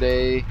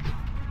yesterday.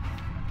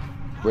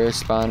 We're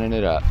spawning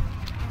it up.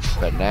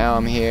 But now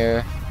I'm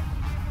here.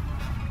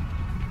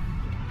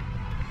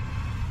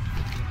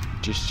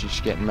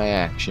 Just getting my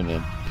action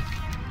in.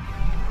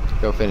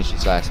 Go finish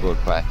this last world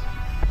quest.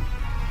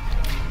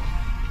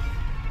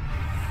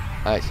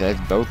 Alright, so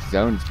that's both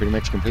zones pretty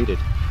much completed.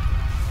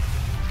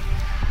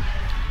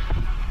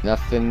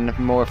 Nothing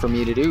more for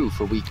me to do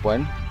for week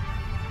 1.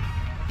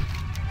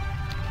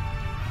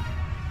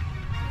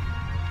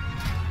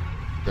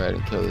 Go ahead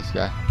and kill this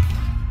guy.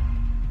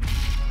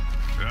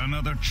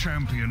 Another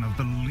champion of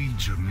the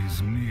Legion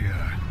is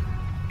near.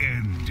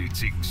 End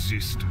its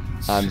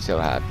existence. I'm so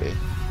happy.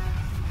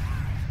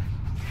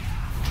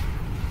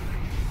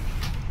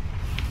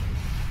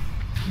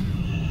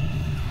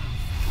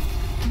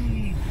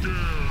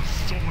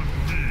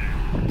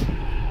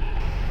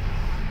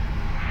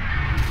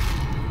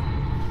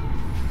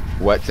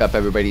 What's up,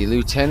 everybody?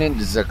 Lieutenant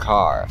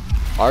Zakar,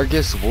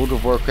 Argus World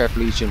of Warcraft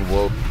Legion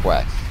World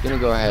Quest. Gonna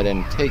go ahead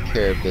and take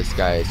care of this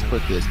guy as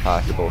quickly as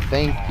possible.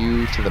 Thank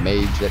you to the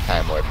mage that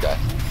time warped us.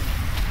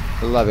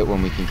 I love it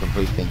when we can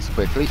complete things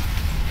quickly.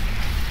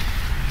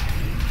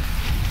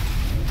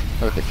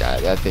 Look at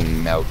that, that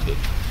thing melted.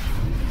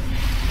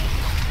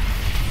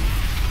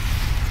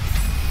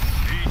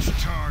 Each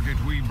target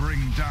we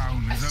bring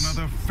down is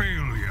another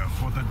failure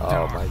for the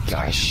Dark. Oh my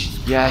gosh.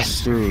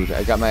 Yes, dude.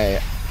 I got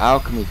my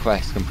alchemy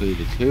quest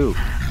completed too.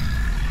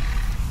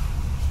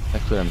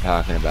 That's what I'm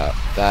talking about.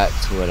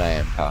 That's what I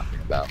am talking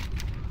about.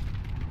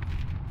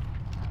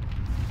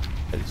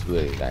 That is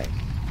really nice.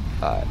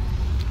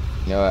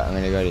 You know what? I'm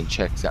gonna go ahead and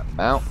check something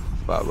out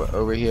while we're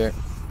over here.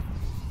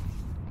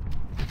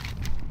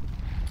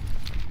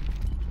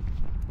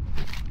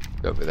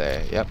 Over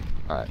there. Yep.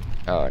 Alright.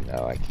 Oh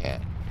no, I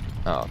can't.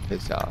 Oh,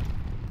 piss off.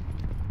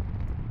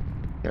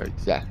 You know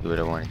exactly what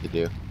I wanted to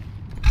do.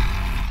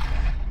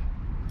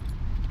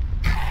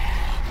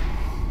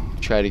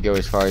 Try to go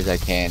as far as I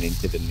can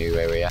into the new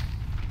area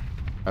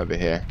over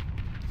here.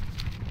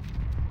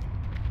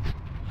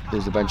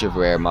 There's a bunch of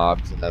rare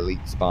mobs and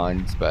elite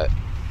spawns, but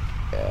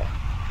yeah,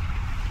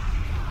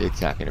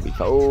 it's not gonna be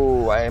fun.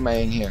 Oh, why am I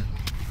in here?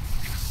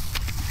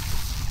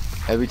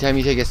 Every time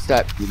you take a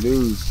step, you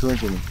lose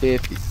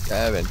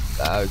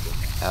 257,000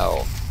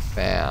 health.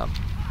 Bam.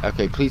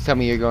 Okay, please tell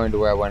me you're going to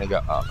where I want to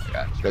go. Oh my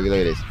gosh, look at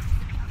this.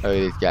 Look at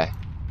this guy.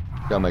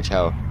 So much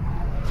health.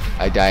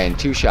 I die in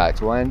 2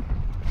 shots. 1,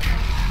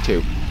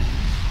 2.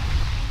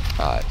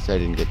 So I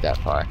didn't get that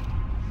far.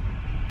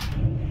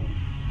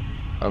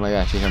 Oh my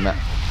gosh, he's not.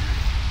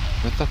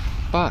 What the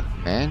fuck,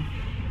 man?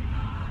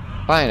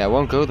 Fine, I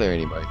won't go there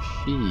anymore.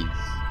 Jeez.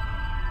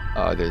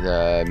 Oh, there's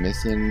a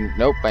missing.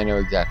 Nope, I know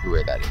exactly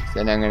where that is.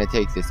 And I'm gonna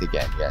take this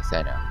again. Yes,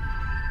 I know.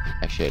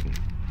 I shouldn't,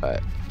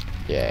 but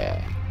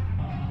yeah.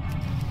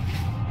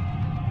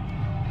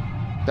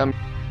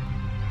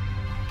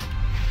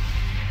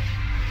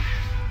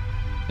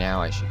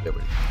 Now I should go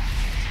with it.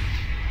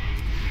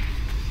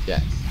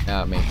 Yes,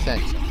 now it makes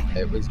sense.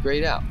 It was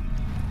grayed out.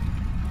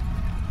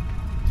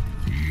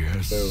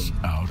 Yes, Boom,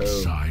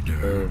 outsider.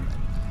 boom, boom.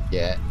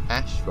 Yeah,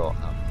 asphalt.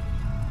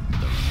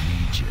 The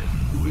Legion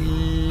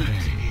will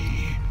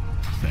pay.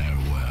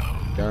 Farewell.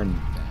 Done.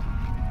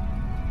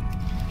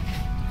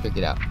 Check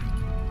it out.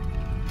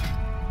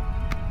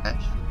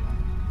 Asphalt.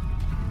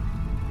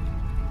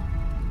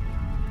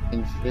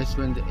 And this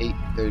one's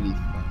 835.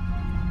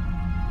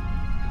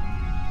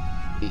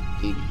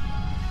 880.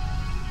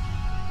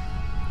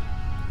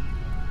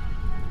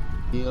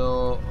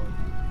 Still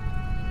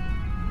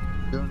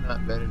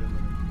not better than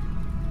what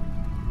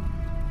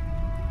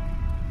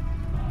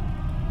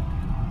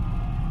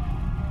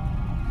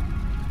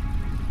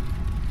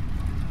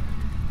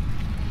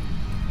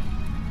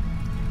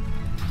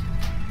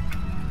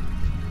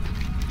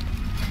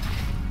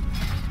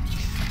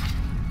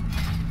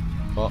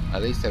well,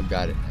 at least I've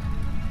got it now.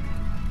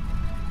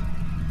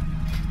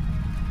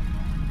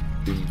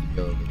 We need to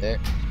go over there.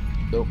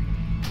 Go.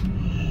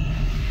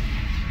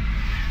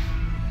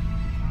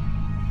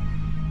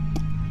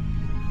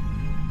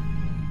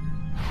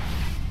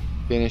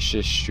 Finish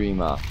this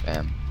stream off,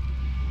 fam.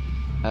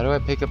 How do I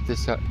pick up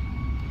this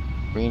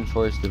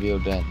reinforce the veal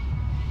den?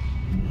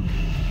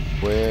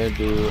 Where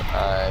do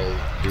I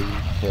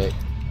pick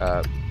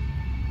up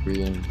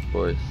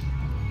reinforce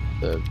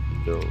the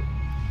veal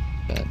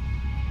den?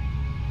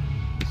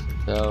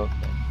 So,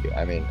 thank you.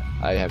 I mean,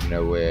 I have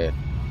no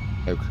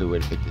clue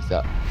where to pick this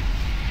up.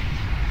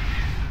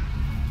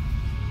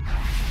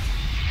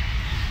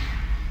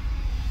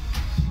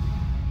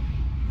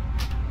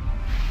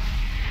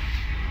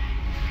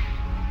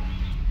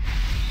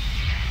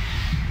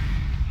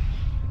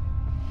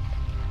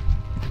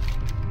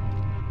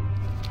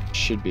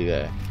 Should be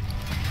there.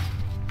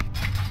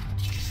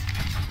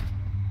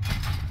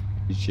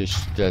 It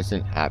just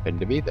doesn't happen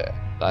to be there.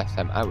 Last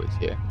time I was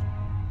here.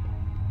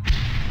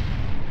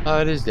 Oh,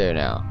 it is there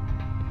now.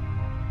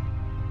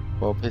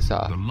 Well, piss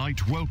off. The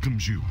light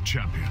welcomes you,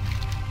 champion.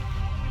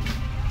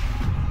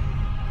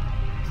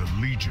 The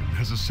Legion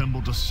has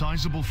assembled a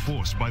sizable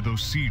force by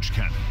those siege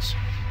cannons.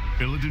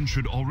 Illidan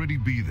should already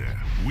be there,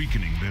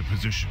 weakening their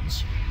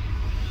positions.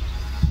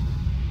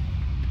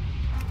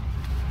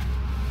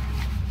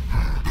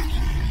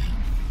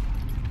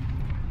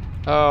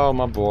 Oh,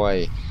 my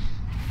boy.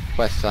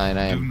 Quest sign,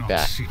 I Do am not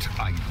back. sit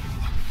idle.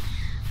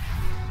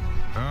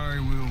 I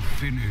will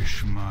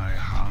finish my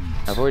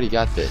hunt. I've already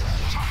got this.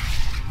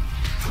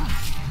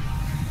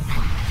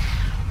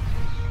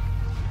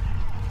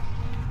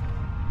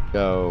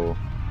 Go.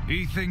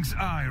 He thinks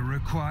I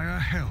require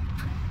help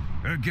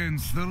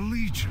against the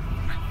Legion.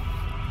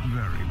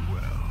 Very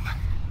well.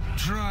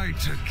 Try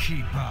to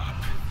keep up.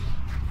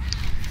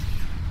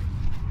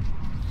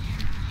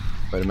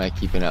 What am I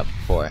keeping up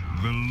for?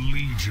 The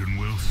Legion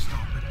will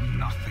stop at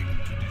nothing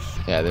to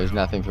destroy. Yeah, there's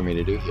nothing for me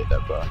to do here,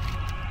 though, bro.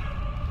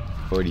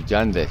 I've already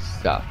done this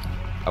stuff.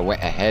 I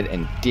went ahead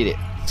and did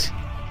it.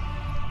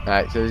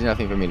 Alright, so there's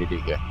nothing for me to do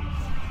here.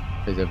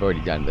 Because I've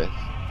already done this.